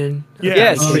station.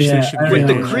 Yeah, space station with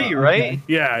the Kree, right?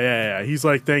 Yeah. He's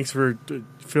like, thanks for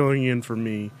filling in for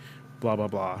me, blah blah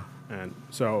blah. And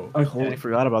so I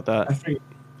forgot about that.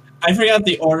 I forgot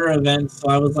the order of events, so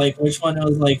I was like, which one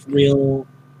was like real?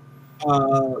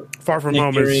 Far From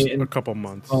Home is a couple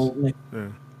months.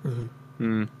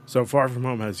 Mm-hmm. So Far From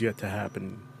Home has yet to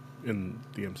happen in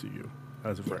the MCU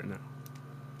as of right now.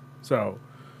 So,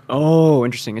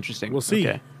 interesting. We'll see.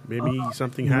 Okay. Maybe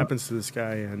something happens to this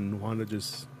guy, and Wanda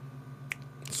just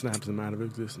snaps him out of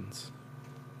existence.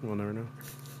 We'll never know.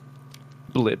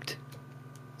 Blipped.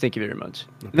 Thank you very much.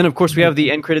 Okay. And then, of course, we have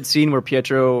the end credit scene where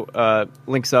Pietro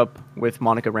links up with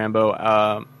Monica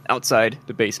Rambeau outside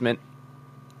the basement.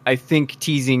 I think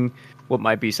teasing what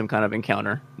might be some kind of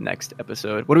encounter next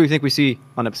episode. What do we think we see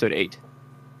on episode 8?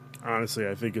 Honestly,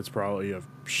 I think it's probably a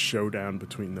showdown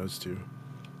between those two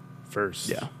first.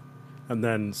 Yeah. And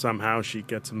then somehow she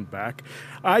gets him back.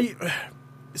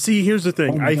 Here's the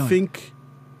thing. I think...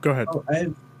 Go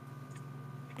ahead.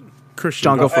 Christian.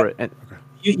 John, go for it. Okay.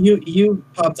 You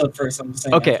popped up first. I'm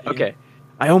saying. Okay.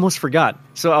 I almost forgot.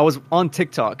 So I was on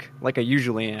TikTok, like I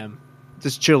usually am,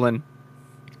 just chilling,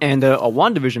 and a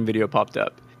WandaVision video popped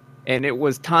up, and it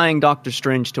was tying Doctor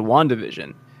Strange to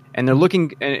WandaVision. And they're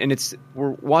looking, and we're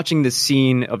watching this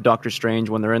scene of Doctor Strange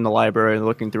when they're in the library and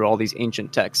looking through all these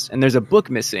ancient texts, and there's a book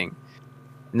missing.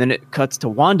 And then it cuts to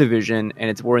WandaVision,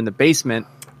 and we're in the basement,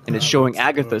 and it's showing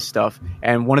Agatha's stuff.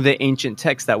 And one of the ancient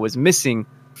texts that was missing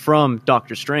from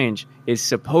Doctor Strange is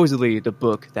supposedly the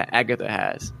book that Agatha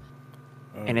has.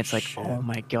 And it's like, oh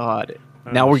my god.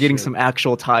 Now we're getting some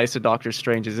actual ties to Doctor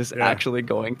Strange. Is this actually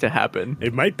going to happen?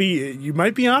 It might be. You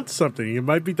might be onto something. It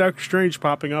might be Doctor Strange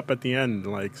popping up at the end,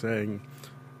 like saying,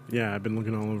 "Yeah, I've been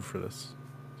looking all over for this."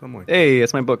 Something like hey,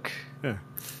 that's my book. Yeah.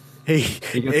 Hey,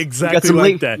 exactly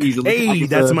like that. Hey,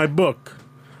 that's my book.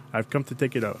 I've come to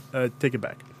take it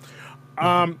back.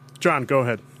 John, go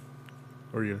ahead.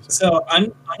 What were you gonna say? So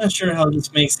I'm not sure how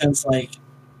this makes sense, like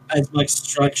as much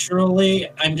structurally.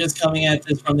 I'm just coming at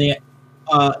this from the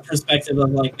perspective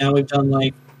of like now we've done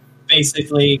like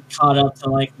basically caught up to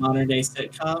like modern day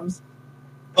sitcoms.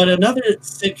 But another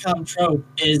sitcom trope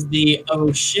is the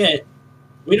oh shit,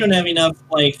 we don't have enough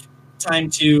like time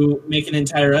to make an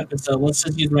entire episode. Let's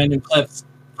just use random clips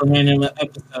from random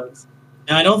episodes.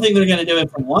 Now I don't think they're going to do it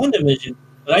from WandaVision,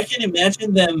 but I can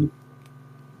imagine them,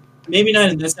 maybe not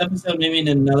in this episode, maybe in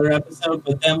another episode,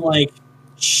 but them like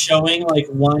showing like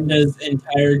Wanda's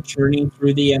entire journey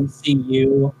through the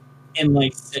MCU in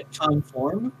like sitcom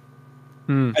form.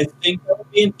 I think that would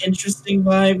be an interesting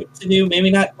vibe to do.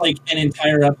 Maybe not like an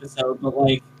entire episode, but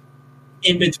like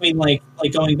in between, like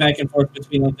going back and forth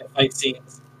between like the fight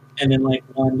scenes, and then like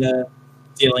Wanda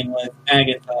dealing with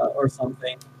Agatha or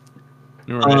something,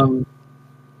 right.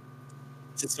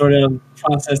 To sort of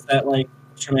process that like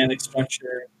traumatic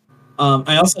structure.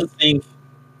 I also think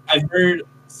I've heard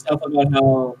stuff about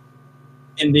how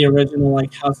in the original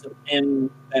like House of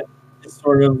M that is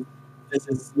sort of this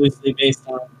is loosely based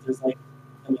on. There's like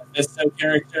a Mephisto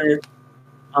character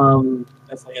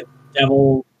that's like a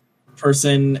devil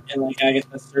person, and like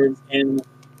Agatha serves him.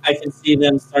 I can see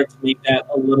them start to make that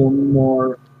a little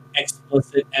more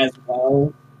explicit as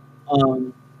well,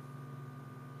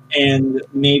 and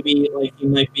maybe like he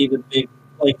might be the big,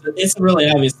 like it's a really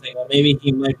obvious thing, but maybe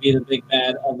he might be the big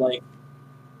bad of like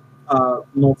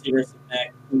multiverse of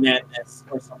madness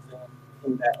or something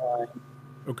in that line.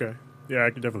 Okay, yeah, I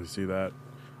could definitely see that.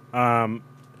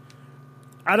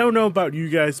 I don't know about you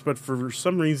guys, but for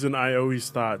some reason I always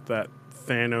thought that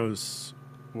Thanos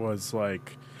was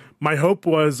like... My hope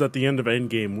was at the end of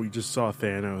Endgame, we just saw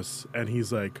Thanos, and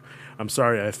he's like, I'm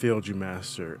sorry I failed you,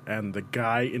 Master. And the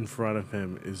guy in front of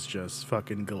him is just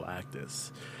fucking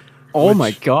Galactus. Oh my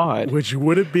God. Which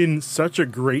would have been such a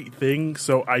great thing.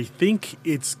 So I think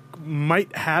it's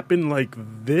might happen like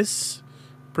this,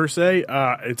 per se.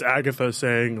 It's Agatha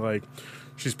saying, like,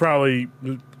 she's probably...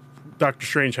 Doctor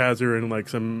Strange has her in like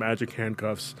some magic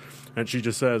handcuffs, and she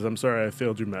just says, "I'm sorry, I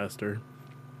failed you, Master."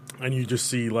 And you just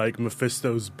see like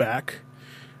Mephisto's back,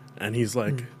 and he's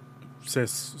like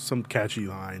says some catchy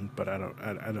line, but I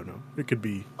don't know. It could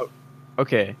be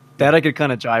okay. That I could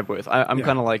kind of jive with. I'm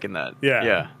kind of liking that.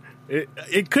 Yeah.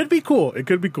 It could be cool. It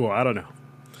could be cool. I don't know.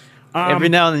 Every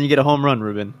now and then you get a home run,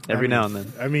 Ruben. Now and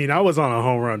then. I mean, I was on a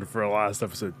home run for the last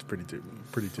episode. Pretty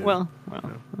too. Well,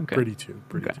 okay. Pretty too.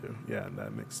 Yeah,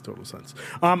 that makes total sense.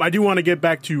 I do want to get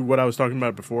back to what I was talking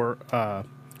about before.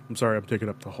 I'm sorry, I'm taking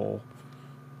up the whole,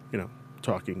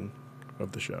 talking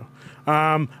of the show.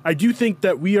 I do think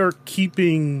that we are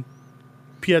keeping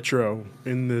Pietro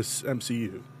in this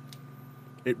MCU.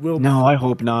 It will. No, I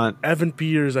hope not. Evan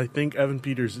Peters. I think Evan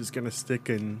Peters is going to stick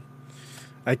in.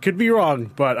 I could be wrong,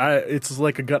 but it's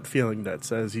like a gut feeling that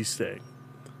says he's staying.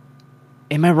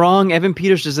 Am I wrong? Evan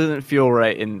Peters just doesn't feel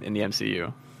right in the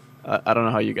MCU. I don't know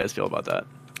how you guys feel about that.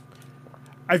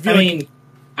 I mean,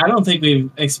 I don't think we've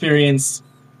experienced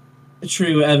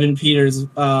true Evan Peters,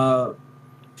 Pietro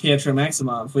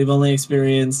Maximoff. We've only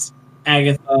experienced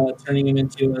Agatha turning him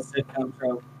into a sitcom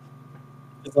trope.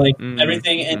 It's like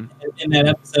everything in that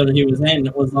episode he was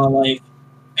in was all like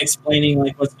explaining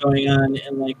like what's going on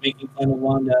and like making fun of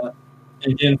Wanda,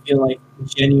 and it didn't feel like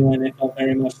genuine. It felt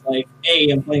very much like, hey,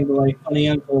 I'm playing the like funny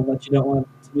uncle that you don't want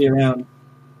to be around.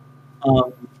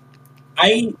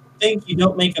 I think you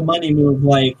don't make a money move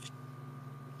like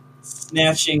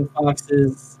snatching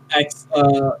Fox's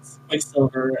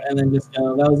Quicksilver and then just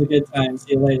go, that was a good time,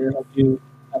 see you later, hope you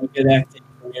have a good acting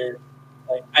career.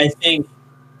 Like, I think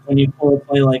when you pull a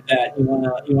play like that, you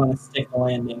wanna stick the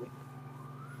landing.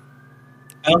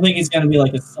 I don't think he's going to be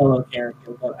like a solo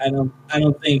character, but I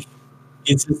don't think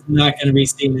it's just not going to be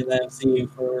seen in the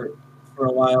MCU for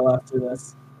a while after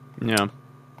this. Yeah.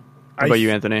 How about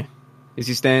you, Anthony? Is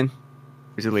he staying?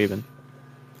 Or is he leaving?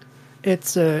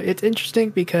 It's interesting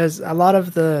because a lot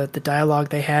of the dialogue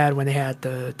they had when they had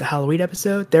the Halloween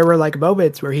episode, there were like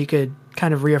moments where he could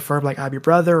kind of reaffirm like, I'm your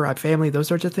brother, or I'm family, those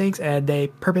sorts of things, and they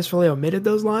purposefully omitted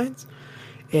those lines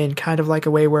in kind of like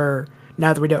a way where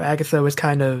now that we know Agatha was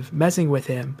kind of messing with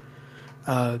him,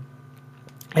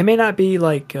 it may not be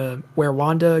like where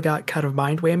Wanda got kind of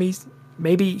mind whammies.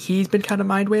 Maybe he's been kind of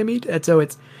mind whammied, and so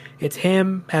it's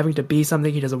him having to be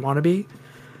something he doesn't want to be.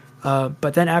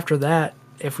 But then after that,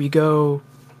 if we go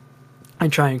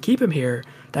and try and keep him here,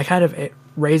 that kind of it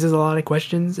raises a lot of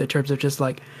questions in terms of just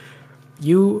like,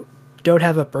 you don't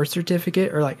have a birth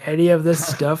certificate or like any of this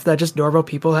stuff that just normal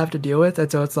people have to deal with.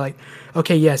 And so it's like,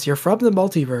 okay, yes, you're from the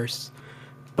multiverse,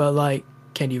 but like,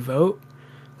 can you vote?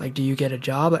 Like, do you get a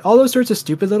job? Like, all those sorts of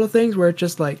stupid little things where it's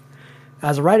just like,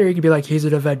 as a writer, you could be like, he's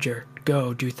an Avenger.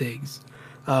 Go, do things.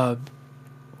 But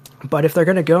if they're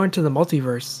going to go into the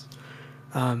multiverse,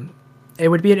 it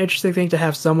would be an interesting thing to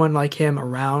have someone like him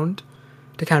around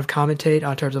to kind of commentate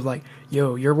on terms of like,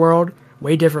 yo, your world,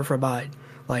 way different from mine.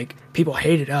 Like, people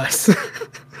hated us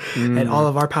and all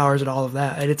of our powers and all of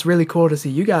that. And it's really cool to see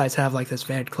you guys have like this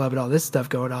fan club and all this stuff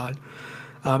going on.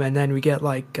 And then we get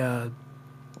like,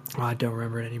 I don't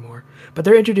remember it anymore. But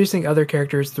they're introducing other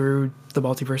characters through the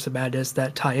Multiverse of Madness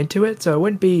that tie into it. So it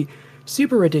wouldn't be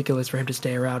super ridiculous for him to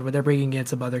stay around when they're bringing in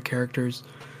some other characters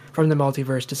from the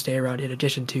multiverse to stay around in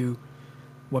addition to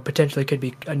what potentially could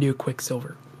be a new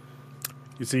Quicksilver.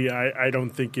 You see, I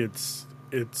don't think it's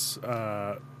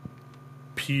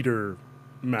Peter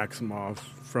Maximoff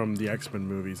from the X-Men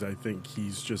movies. I think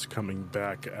he's just coming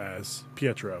back as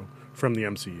Pietro from the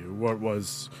MCU. What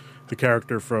was the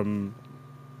character from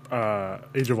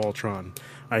Age of Ultron?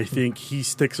 I think he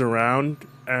sticks around.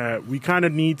 We kind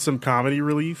of need some comedy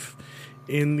relief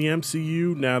in the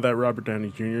MCU now that Robert Downey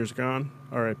Jr. is gone.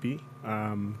 R.I.P.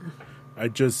 I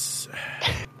just...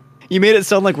 You made it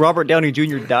sound like Robert Downey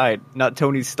Jr. died, not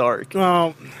Tony Stark.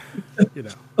 Well, you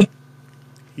know,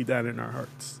 he died in our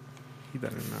hearts.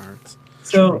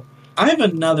 So, I have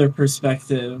another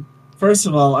perspective. First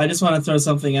of all, I just want to throw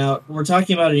something out. We're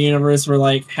talking about a universe where,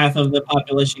 like, half of the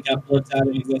population got blipped out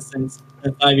of existence,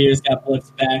 and 5 years got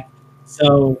blipped back.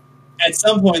 So, at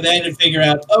some point, they had to figure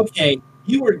out, okay,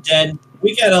 you were dead.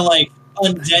 We gotta, like,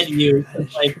 undead you.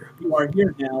 Like, you are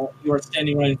here now. You are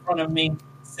standing right in front of me.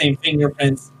 Same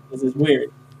fingerprints. This is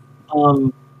weird.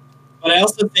 But I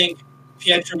also think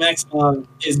Pietro Maximoff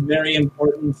is very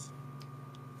important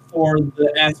for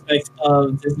the aspect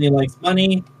of Disney likes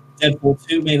money. Deadpool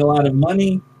 2 made a lot of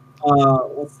money.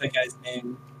 What's that guy's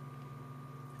name?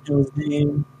 His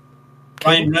name?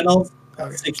 Ryan Reynolds.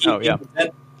 Okay.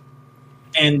 Deadpool.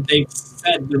 And they've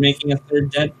said they're making a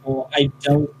third Deadpool. I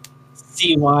don't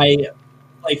see why.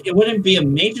 Like, it wouldn't be a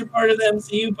major part of the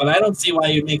MCU, but I don't see why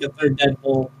you'd make a third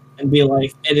Deadpool and be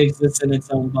like, it exists in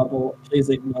its own bubble. Please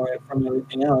ignore it from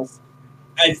everything else.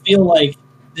 I feel like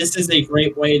this is a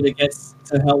great way to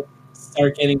help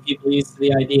start getting people used to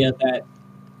the idea that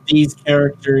these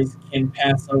characters can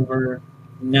pass over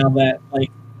now that, like,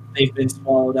 they've been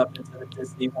swallowed up into the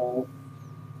Disney hole.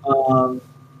 And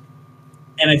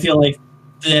I feel like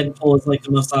Deadpool is, like,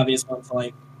 the most obvious one to,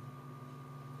 like,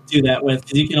 do that with,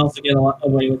 because you can also get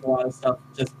away with a lot of stuff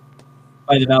just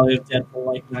by the value of Deadpool,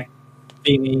 like, not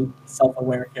being a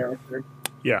self-aware character.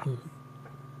 Yeah.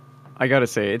 I gotta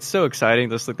say, it's so exciting,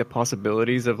 just like the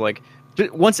possibilities of, like,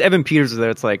 once Evan Peters is there,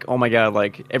 it's like, oh my god,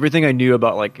 like, everything I knew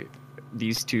about, like,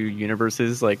 these two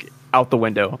universes, like, out the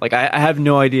window. Like, I have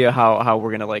no idea how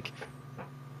we're gonna, like,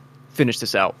 finish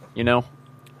this out, you know?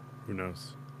 Who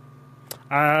knows?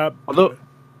 Although,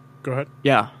 go ahead.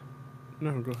 Yeah.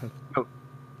 No, go ahead. Oh,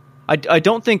 I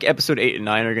don't think episode 8 and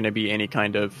 9 are going to be any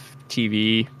kind of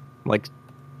TV, like,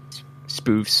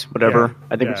 spoofs, whatever.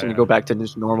 I think it's going to go back to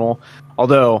just normal.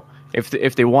 Although,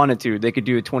 if they wanted to, they could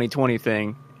do a 2020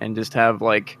 thing and just have,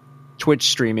 like,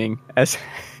 Twitch streaming as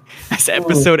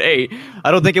episode 8.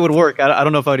 I don't think it would work. I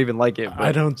don't know if I would even like it. But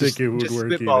I don't think it would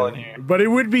work either. But it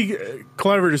would be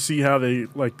clever to see how they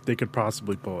could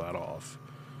possibly pull that off.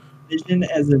 Vision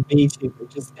as a VTuber,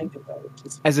 just think about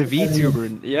it. As a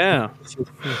VTuber, yeah.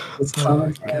 Just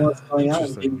comment on what's going on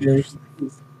and being very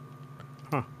confused.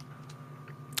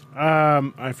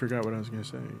 I forgot what I was going to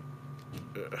say.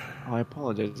 I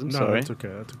apologize. I'm no, sorry. That's okay.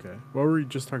 That's okay. What were we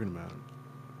just talking about?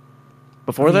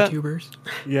 Before that? YouTubers?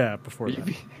 Yeah, before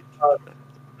that.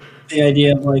 The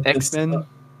idea of, like, X-Men?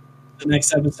 The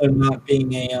next episode not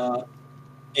being a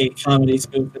comedy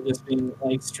spoof and just being,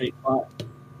 like, straight plot.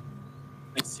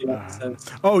 Next 2 episodes.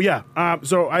 Oh, yeah.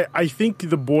 So I think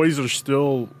the boys are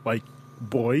still, like,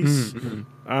 boys. Mm-hmm.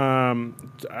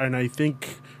 And I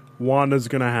think Wanda's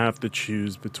going to have to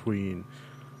choose between,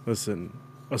 listen,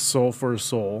 a soul for a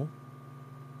soul,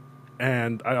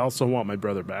 and I also want my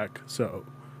brother back. So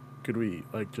could we,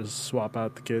 like, just swap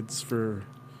out the kids for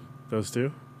those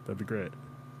two? That'd be great.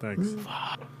 Thanks.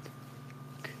 Fuck.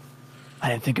 I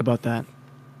didn't think about that.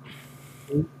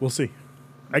 We'll see.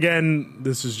 Again,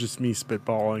 this is just me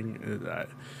spitballing.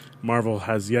 Marvel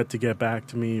has yet to get back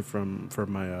to me from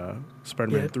my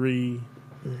Spider-Man 3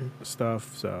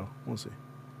 stuff, so we'll see.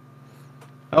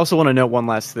 I also want to note one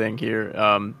last thing here.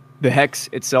 The hex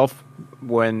itself,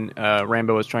 when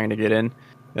Rambo was trying to get in,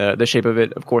 the shape of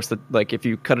it, of course, like, if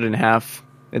you cut it in half,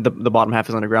 the bottom half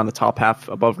is underground, the top half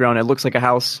above ground. It looks like a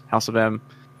House of M.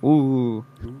 Ooh.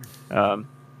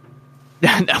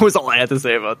 That was all I had to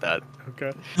say about that.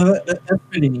 Okay. That's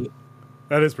pretty neat.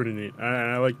 That is pretty neat.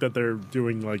 I like that they're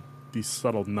doing like these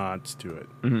subtle nods to it,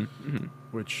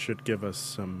 which should give us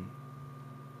some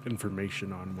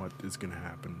information on what is going to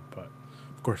happen. But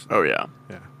of course, yeah.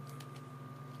 Yeah.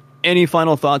 Any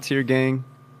final thoughts here, gang?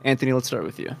 Anthony, let's start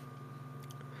with you.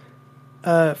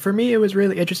 For me, it was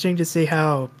really interesting to see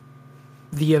how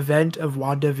the event of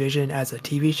WandaVision as a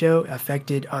TV show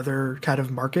affected other kind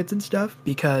of markets and stuff,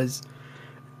 because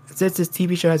since this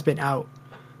TV show has been out,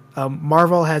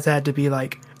 Marvel has had to be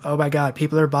like, oh my god,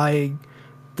 people are buying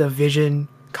the Vision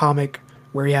comic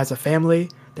where he has a family,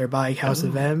 they're buying House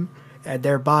of M, and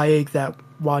they're buying that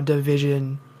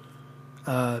WandaVision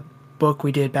book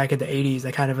we did back in the 80s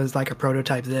that kind of is like a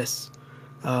prototype this.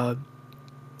 And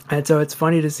so it's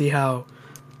funny to see how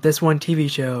this one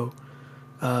TV show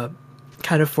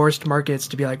kind of forced markets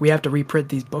to be like, we have to reprint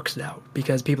these books now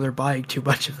because people are buying too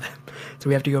much of them. So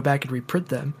we have to go back and reprint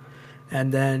them.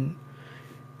 And then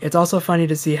it's also funny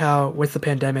to see how, with the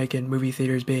pandemic and movie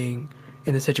theaters being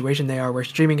in the situation they are, where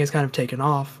streaming has kind of taken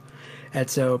off. And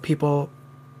so people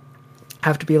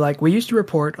have to be like, we used to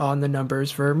report on the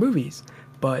numbers for movies,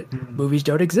 but movies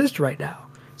don't exist right now.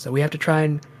 So we have to try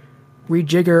and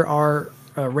rejigger our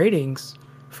ratings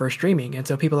for streaming. And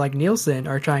so people like Nielsen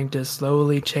are trying to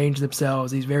slowly change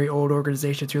themselves, these very old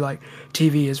organizations who are like,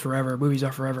 TV is forever, movies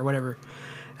are forever, whatever.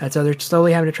 And so they're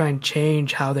slowly having to try and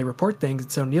change how they report things.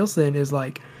 And so Nielsen is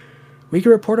like, we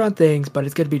can report on things, but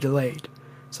it's going to be delayed.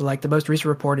 So like the most recent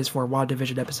report is for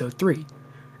WandaVision episode 3.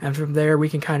 And from there, we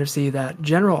can kind of see that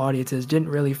general audiences didn't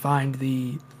really find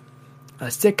the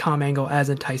sitcom angle as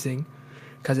enticing,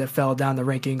 because it fell down the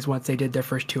rankings once they did their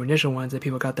first 2 initial ones and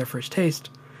people got their first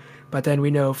taste. But then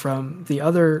we know from the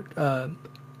other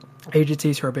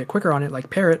agencies who are a bit quicker on it, like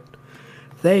Parrot,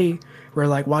 they were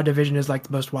like, WandaVision is like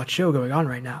the most watched show going on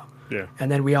right now. Yeah.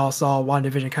 And then we all saw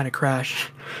WandaVision kind of crash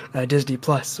Disney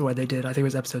Plus when they did, I think it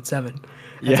was episode 7.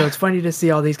 And so it's funny to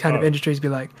see all these kind of industries be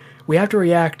like, we have to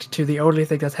react to the only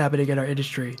thing that's happening in our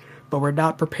industry, but we're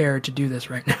not prepared to do this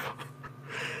right now.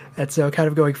 And so kind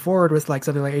of going forward with like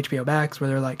something like HBO Max, where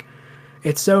they're like,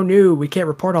 it's so new, we can't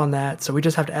report on that, so we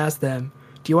just have to ask them,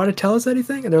 do you want to tell us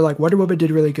anything? And they're like, Wonder Woman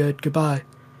did really good, goodbye.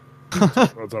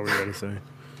 That's all we gotta say.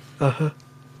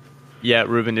 Yeah,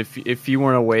 Ruben, if you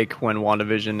weren't awake when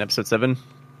WandaVision episode 7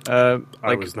 I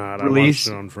was not. Released,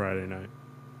 I watched it on Friday night.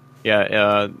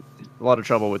 Yeah, a lot of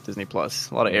trouble with Disney Plus,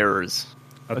 a lot of errors.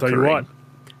 I'll tell you what,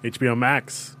 HBO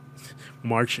Max,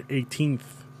 March 18th,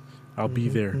 I'll be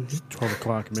there. 12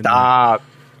 o'clock midnight. Stop.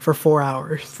 For 4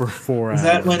 hours. For 4 hours.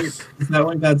 Is that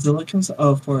when Godzilla comes?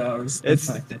 Oh, 4 hours. It's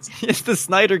the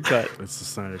Snyder Cut. It's the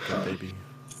Snyder Cut, baby.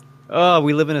 Oh,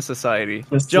 we live in a society.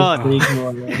 John.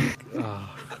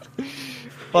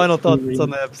 Final thoughts on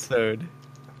the episode.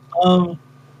 I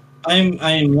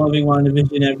am loving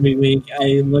WandaVision every week.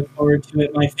 I look forward to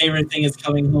it. My favorite thing is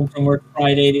coming home from work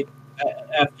Friday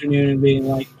afternoon and being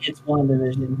like, it's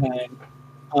WandaVision time.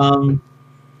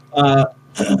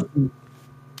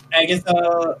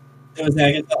 Agatha, it was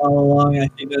Agatha all along. I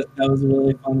think that was a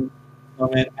really fun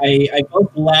moment. I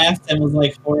both laughed and was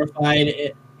like horrified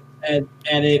at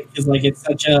it because like it's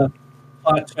such a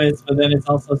plot twist, but then it's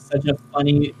also such a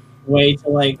funny way to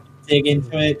like dig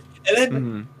into it. And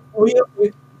then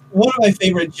one of my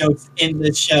favorite jokes in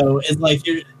this show is like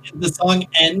the song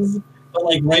ends, but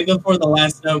like right before the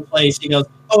last note plays, she goes,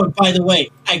 "Oh, and by the way,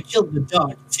 I killed the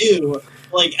dog too."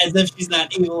 Like as if she's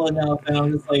not evil enough, and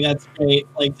I'm just like, that's great.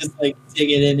 Like just like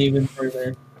dig it in even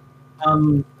further.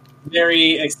 I'm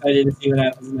very excited to see what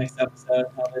happens in the next episode,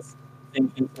 how this thing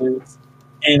concludes.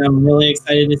 And I'm really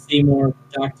excited to see more of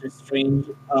Doctor Strange.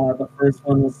 The first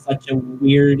one was such a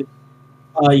weird,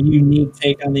 unique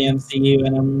take on the MCU,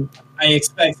 and I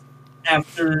expect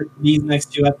after these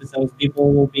next 2 episodes,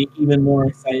 people will be even more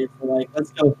excited for like,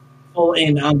 let's go full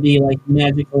in on the like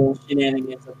magical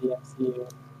shenanigans of the MCU.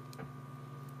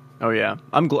 Oh yeah,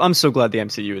 I'm so glad the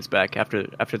MCU is back after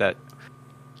that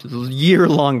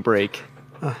year-long break.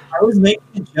 I was making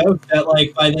a joke that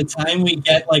like by the time we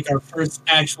get like our first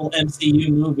actual MCU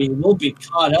movie, we'll be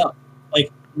caught up.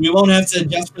 Like we won't have to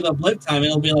adjust for the blip time.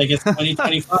 It'll be like it's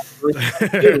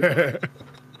 2025.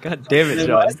 God damn it,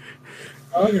 John.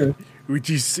 We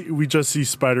just see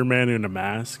Spider-Man in a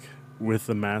mask with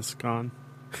the mask on.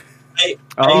 I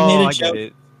made a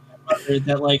joke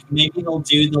that like maybe they'll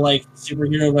do the like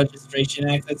superhero registration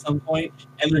act at some point,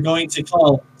 and they're going to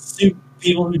call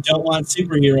people who don't want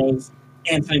superheroes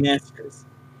anti-maskers.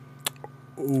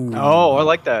 Oh, I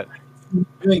like that.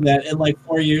 Doing that in like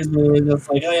 4 years, where they're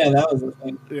just like, oh yeah, that was a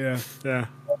thing. Yeah.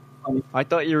 I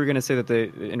thought you were going to say that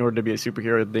in order to be a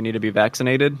superhero, they need to be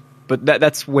vaccinated, but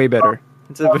that's way better.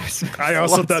 I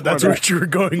also thought that's what you were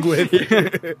going with.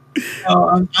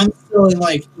 No, I'm still in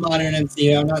like modern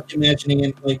MCU. I'm not imagining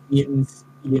it like mutants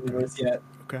universe yet.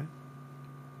 Okay.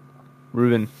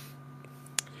 Ruben,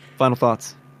 final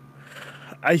thoughts.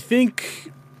 I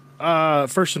think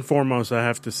first and foremost, I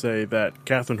have to say that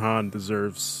Catherine Hahn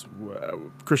deserves.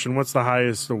 Christian, what's the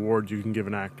highest award you can give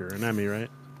an actor? An Emmy, right?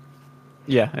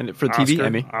 Yeah, and for TV,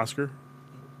 Emmy. Oscar.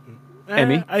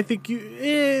 Emmy. I think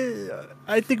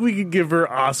I think we could give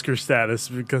her Oscar status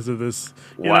because of this.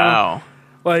 Wow. Know?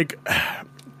 Like,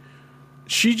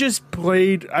 she just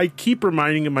played. I keep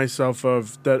reminding myself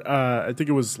of that. I think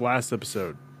it was last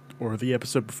episode or the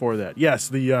episode before that. Yes,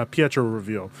 the Pietro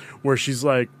reveal where she's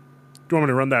like, "Do you want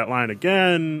me to run that line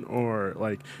again?" Or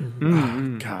like,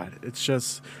 oh, God, it's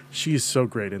just she's so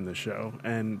great in the show,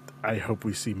 and I hope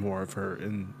we see more of her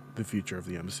in the future of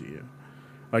the MCU.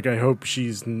 Like, I hope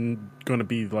she's going to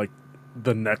be like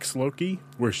the next Loki,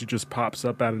 where she just pops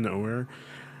up out of nowhere,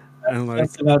 and like,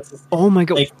 oh my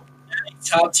God, like,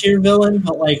 top tier villain,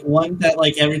 but like one that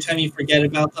like every time you forget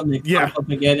about them, they pop up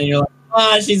again, and you're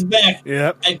like, she's back.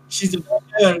 Yep, she's a bad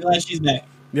guy. I'm glad she's back.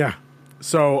 Yeah,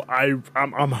 so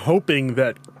I'm hoping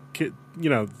that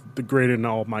the great and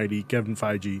almighty Kevin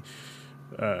Feige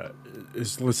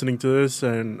is listening to this,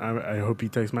 and I hope he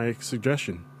takes my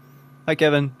suggestion. Hi,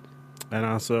 Kevin. And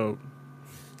also,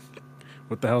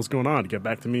 what the hell's going on? Get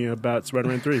back to me about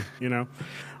Spider-Man 3,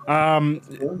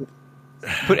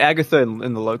 Put Agatha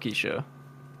in the Loki show.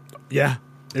 Yeah,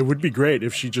 it would be great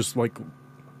if she just like,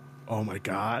 oh my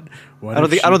God. I don't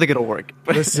think it'll work.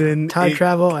 Listen, time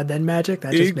travel and then magic,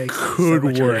 that just makes could so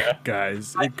much work, sense.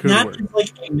 guys. It could not work. Just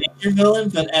like a major villain,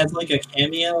 but as like a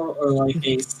cameo or like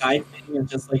a side thing, or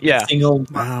just like a single.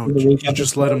 Wow, you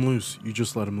just let him loose. You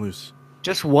just let him loose.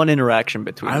 Just one interaction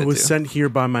between I the was two. sent here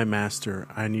by my master.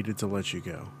 I needed to let you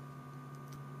go.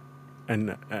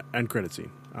 And credit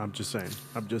scene. I'm just saying.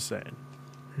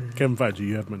 Kevin Feige,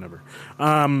 you have my number.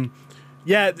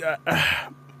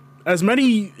 As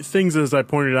many things as I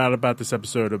pointed out about this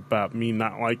episode about me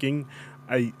not liking,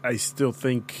 I still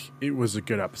think it was a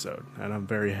good episode, and I'm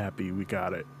very happy we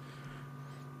got it.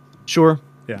 Sure.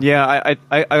 Yeah.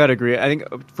 I gotta agree. I think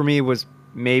for me it was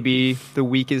maybe the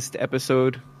weakest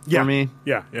episode for me.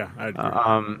 Yeah, I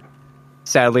agree.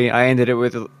 Sadly, I ended it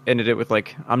with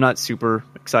like, I'm not super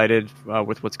excited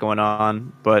with what's going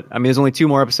on, but I mean, there's only 2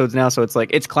 more episodes now, so it's like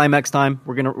it's climax time.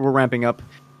 We're ramping up.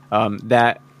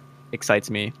 That excites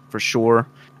me for sure.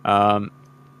 God,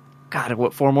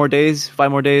 what, 5 more days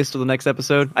till the next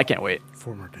episode? I can't wait.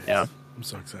 4 more days. Yeah, I'm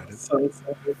so excited.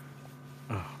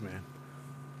 Oh man.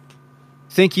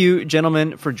 Thank you,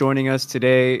 gentlemen, for joining us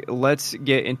today. Let's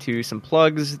get into some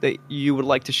plugs that you would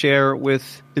like to share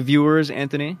with the viewers,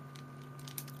 Anthony.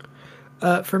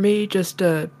 For me, just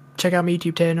check out my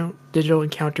YouTube channel, Digital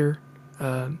Encounter.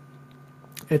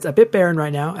 It's a bit barren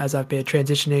right now as I've been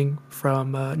transitioning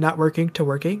from not working to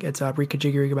working. It's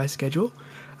reconfiguring my schedule,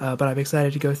 but I'm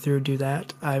excited to go through and do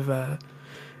that. I've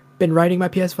been writing my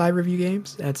PS5 review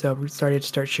games, and so we started to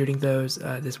start shooting those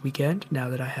this weekend now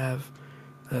that I have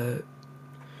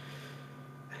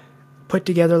put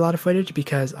together a lot of footage,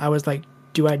 because I was like,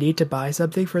 do I need to buy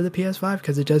something for the PS5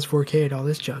 because it does 4K and all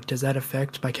this junk? Does that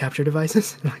affect my capture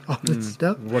devices? Like all this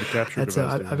stuff? What capture device do you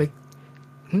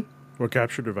have? What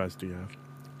capture device do you have?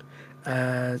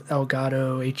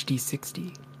 Elgato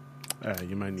HD60.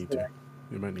 You might need to.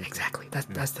 Exactly.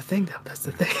 That's the thing, though. That's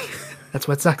the thing. That's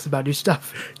what sucks about new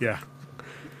stuff. Yeah.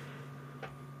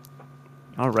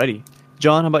 Alrighty.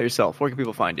 John, how about yourself? Where can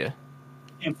people find you?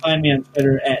 You can find me on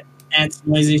Twitter at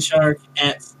NoisyShark,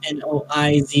 at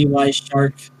NOIZY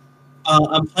Shark.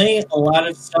 I'm playing a lot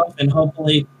of stuff and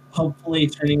hopefully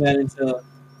turning that into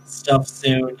stuff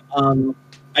soon.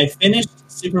 I finished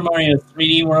Super Mario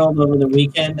 3D World over the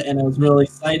weekend, and I was really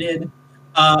excited.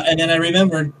 And then I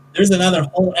remembered there's another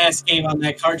whole ass game on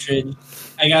that cartridge.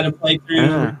 I got to play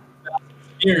through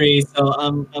Fury, so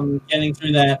I'm getting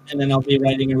through that, and then I'll be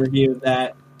writing a review of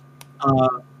that.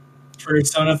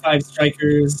 Persona 5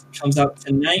 Strikers comes out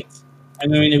tonight. I'm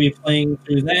going to be playing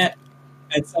through that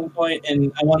at some point,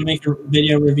 and I want to make a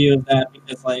video review of that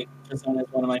because, like, Persona is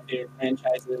one of my favorite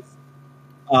franchises.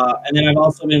 And then I've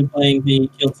also been playing the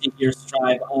Guilty Gear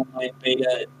Strive online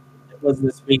beta. It was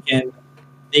this weekend.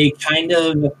 They kind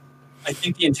of, I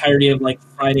think the entirety of, like,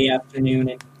 Friday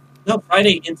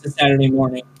into Saturday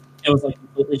morning, it was, like,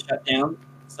 completely shut down.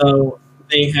 So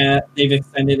they've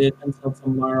extended it until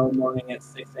tomorrow morning at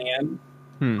 6 a.m.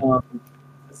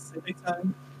 Pacific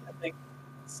time, I think.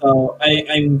 So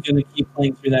I'm going to keep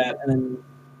playing through that, and then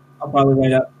I'll probably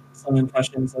write up some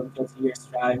impressions of Guilty Gear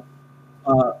Strive.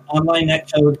 Online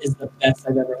netcode is the best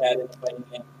I've ever had in a fighting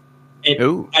game.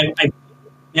 I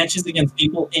matches against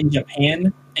people in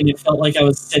Japan, and it felt like I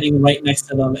was sitting right next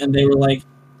to them, and they were like,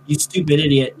 "You stupid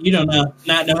idiot! You don't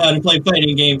not know how to play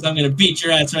fighting games. I'm going to beat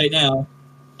your ass right now."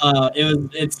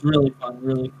 It's really fun,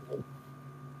 really cool.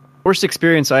 Worst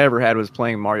experience I ever had was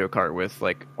playing Mario Kart with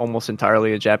like almost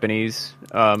entirely a Japanese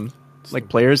like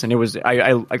players, and it was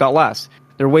I got last.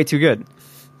 They're way too good.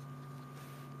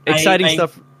 Exciting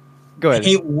stuff. Go ahead. I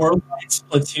hate Worldwide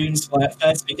Splatoon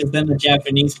Splatfest because then the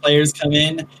Japanese players come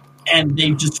in and they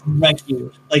just wreck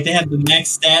you. Like they have the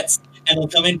max stats and they'll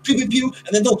come in, pew pew pew,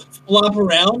 and then they'll flop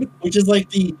around, which is like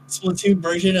the Splatoon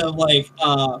version of like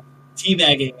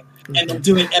teabagging. And they'll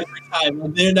do it every time.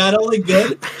 And they're not only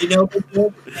good, they know they're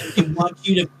good, and they want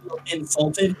you to feel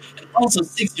insulted. And also,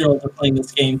 6-year-olds are playing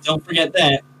this game. Don't forget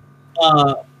that.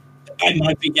 I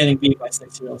might be getting beat by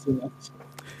 6-year-olds. Who knows?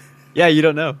 Yeah, you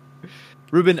don't know.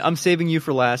 Ruben, I'm saving you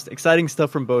for last. Exciting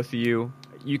stuff from both of you.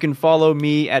 You can follow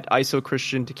me at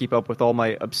IsoChristian to keep up with all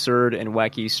my absurd and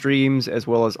wacky streams, as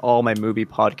well as all my movie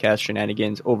podcast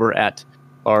shenanigans over at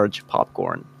Large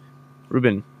Popcorn.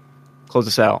 Ruben, close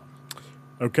us out.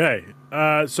 Okay,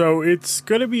 so it's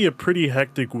going to be a pretty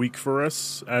hectic week for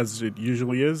us, as it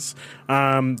usually is.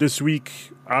 This week,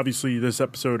 obviously, this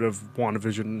episode of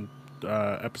WandaVision,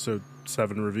 episode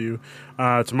 7 review.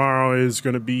 Tomorrow is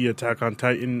going to be Attack on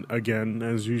Titan again,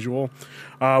 as usual.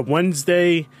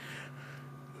 Wednesday,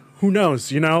 who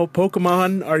knows? You know,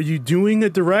 Pokemon, are you doing a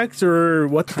direct, or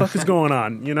what the fuck is going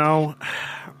on? You know,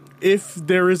 if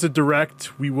there is a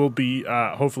direct, we will be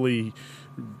hopefully,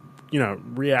 you know,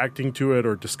 reacting to it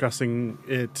or discussing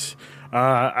it.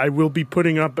 I will be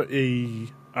putting up a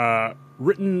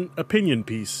written opinion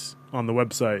piece on the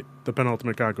website,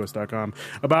 thepenultimateconquest.com,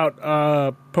 about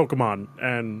Pokemon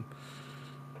and,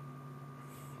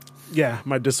 yeah,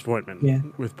 my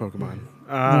disappointment with Pokemon.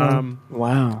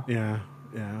 Wow. Yeah,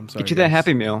 I'm sorry. Get you that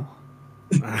Happy Meal.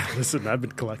 Listen, I've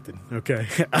been collecting. Okay.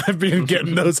 I've been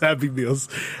getting those Happy Meals.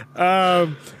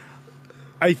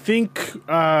 I think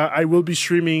I will be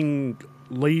streaming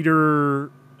later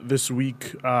this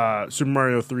week Super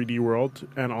Mario 3D World,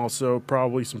 and also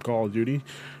probably some Call of Duty.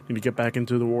 Need to get back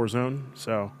into the Warzone,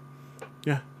 so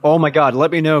yeah. Oh my god,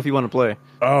 let me know if you want to play.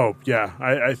 Oh yeah,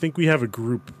 I think we have a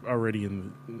group already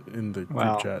in the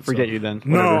group chat. Forget you then.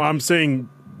 Whatever. No, I'm saying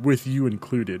with you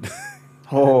included.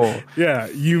 Oh. Yeah,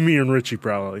 you, me, and Richie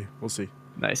probably. We'll see.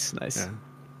 Nice. Yeah.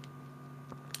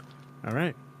 All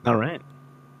right.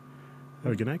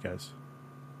 Have a good night, guys.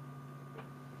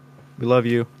 We love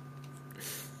you.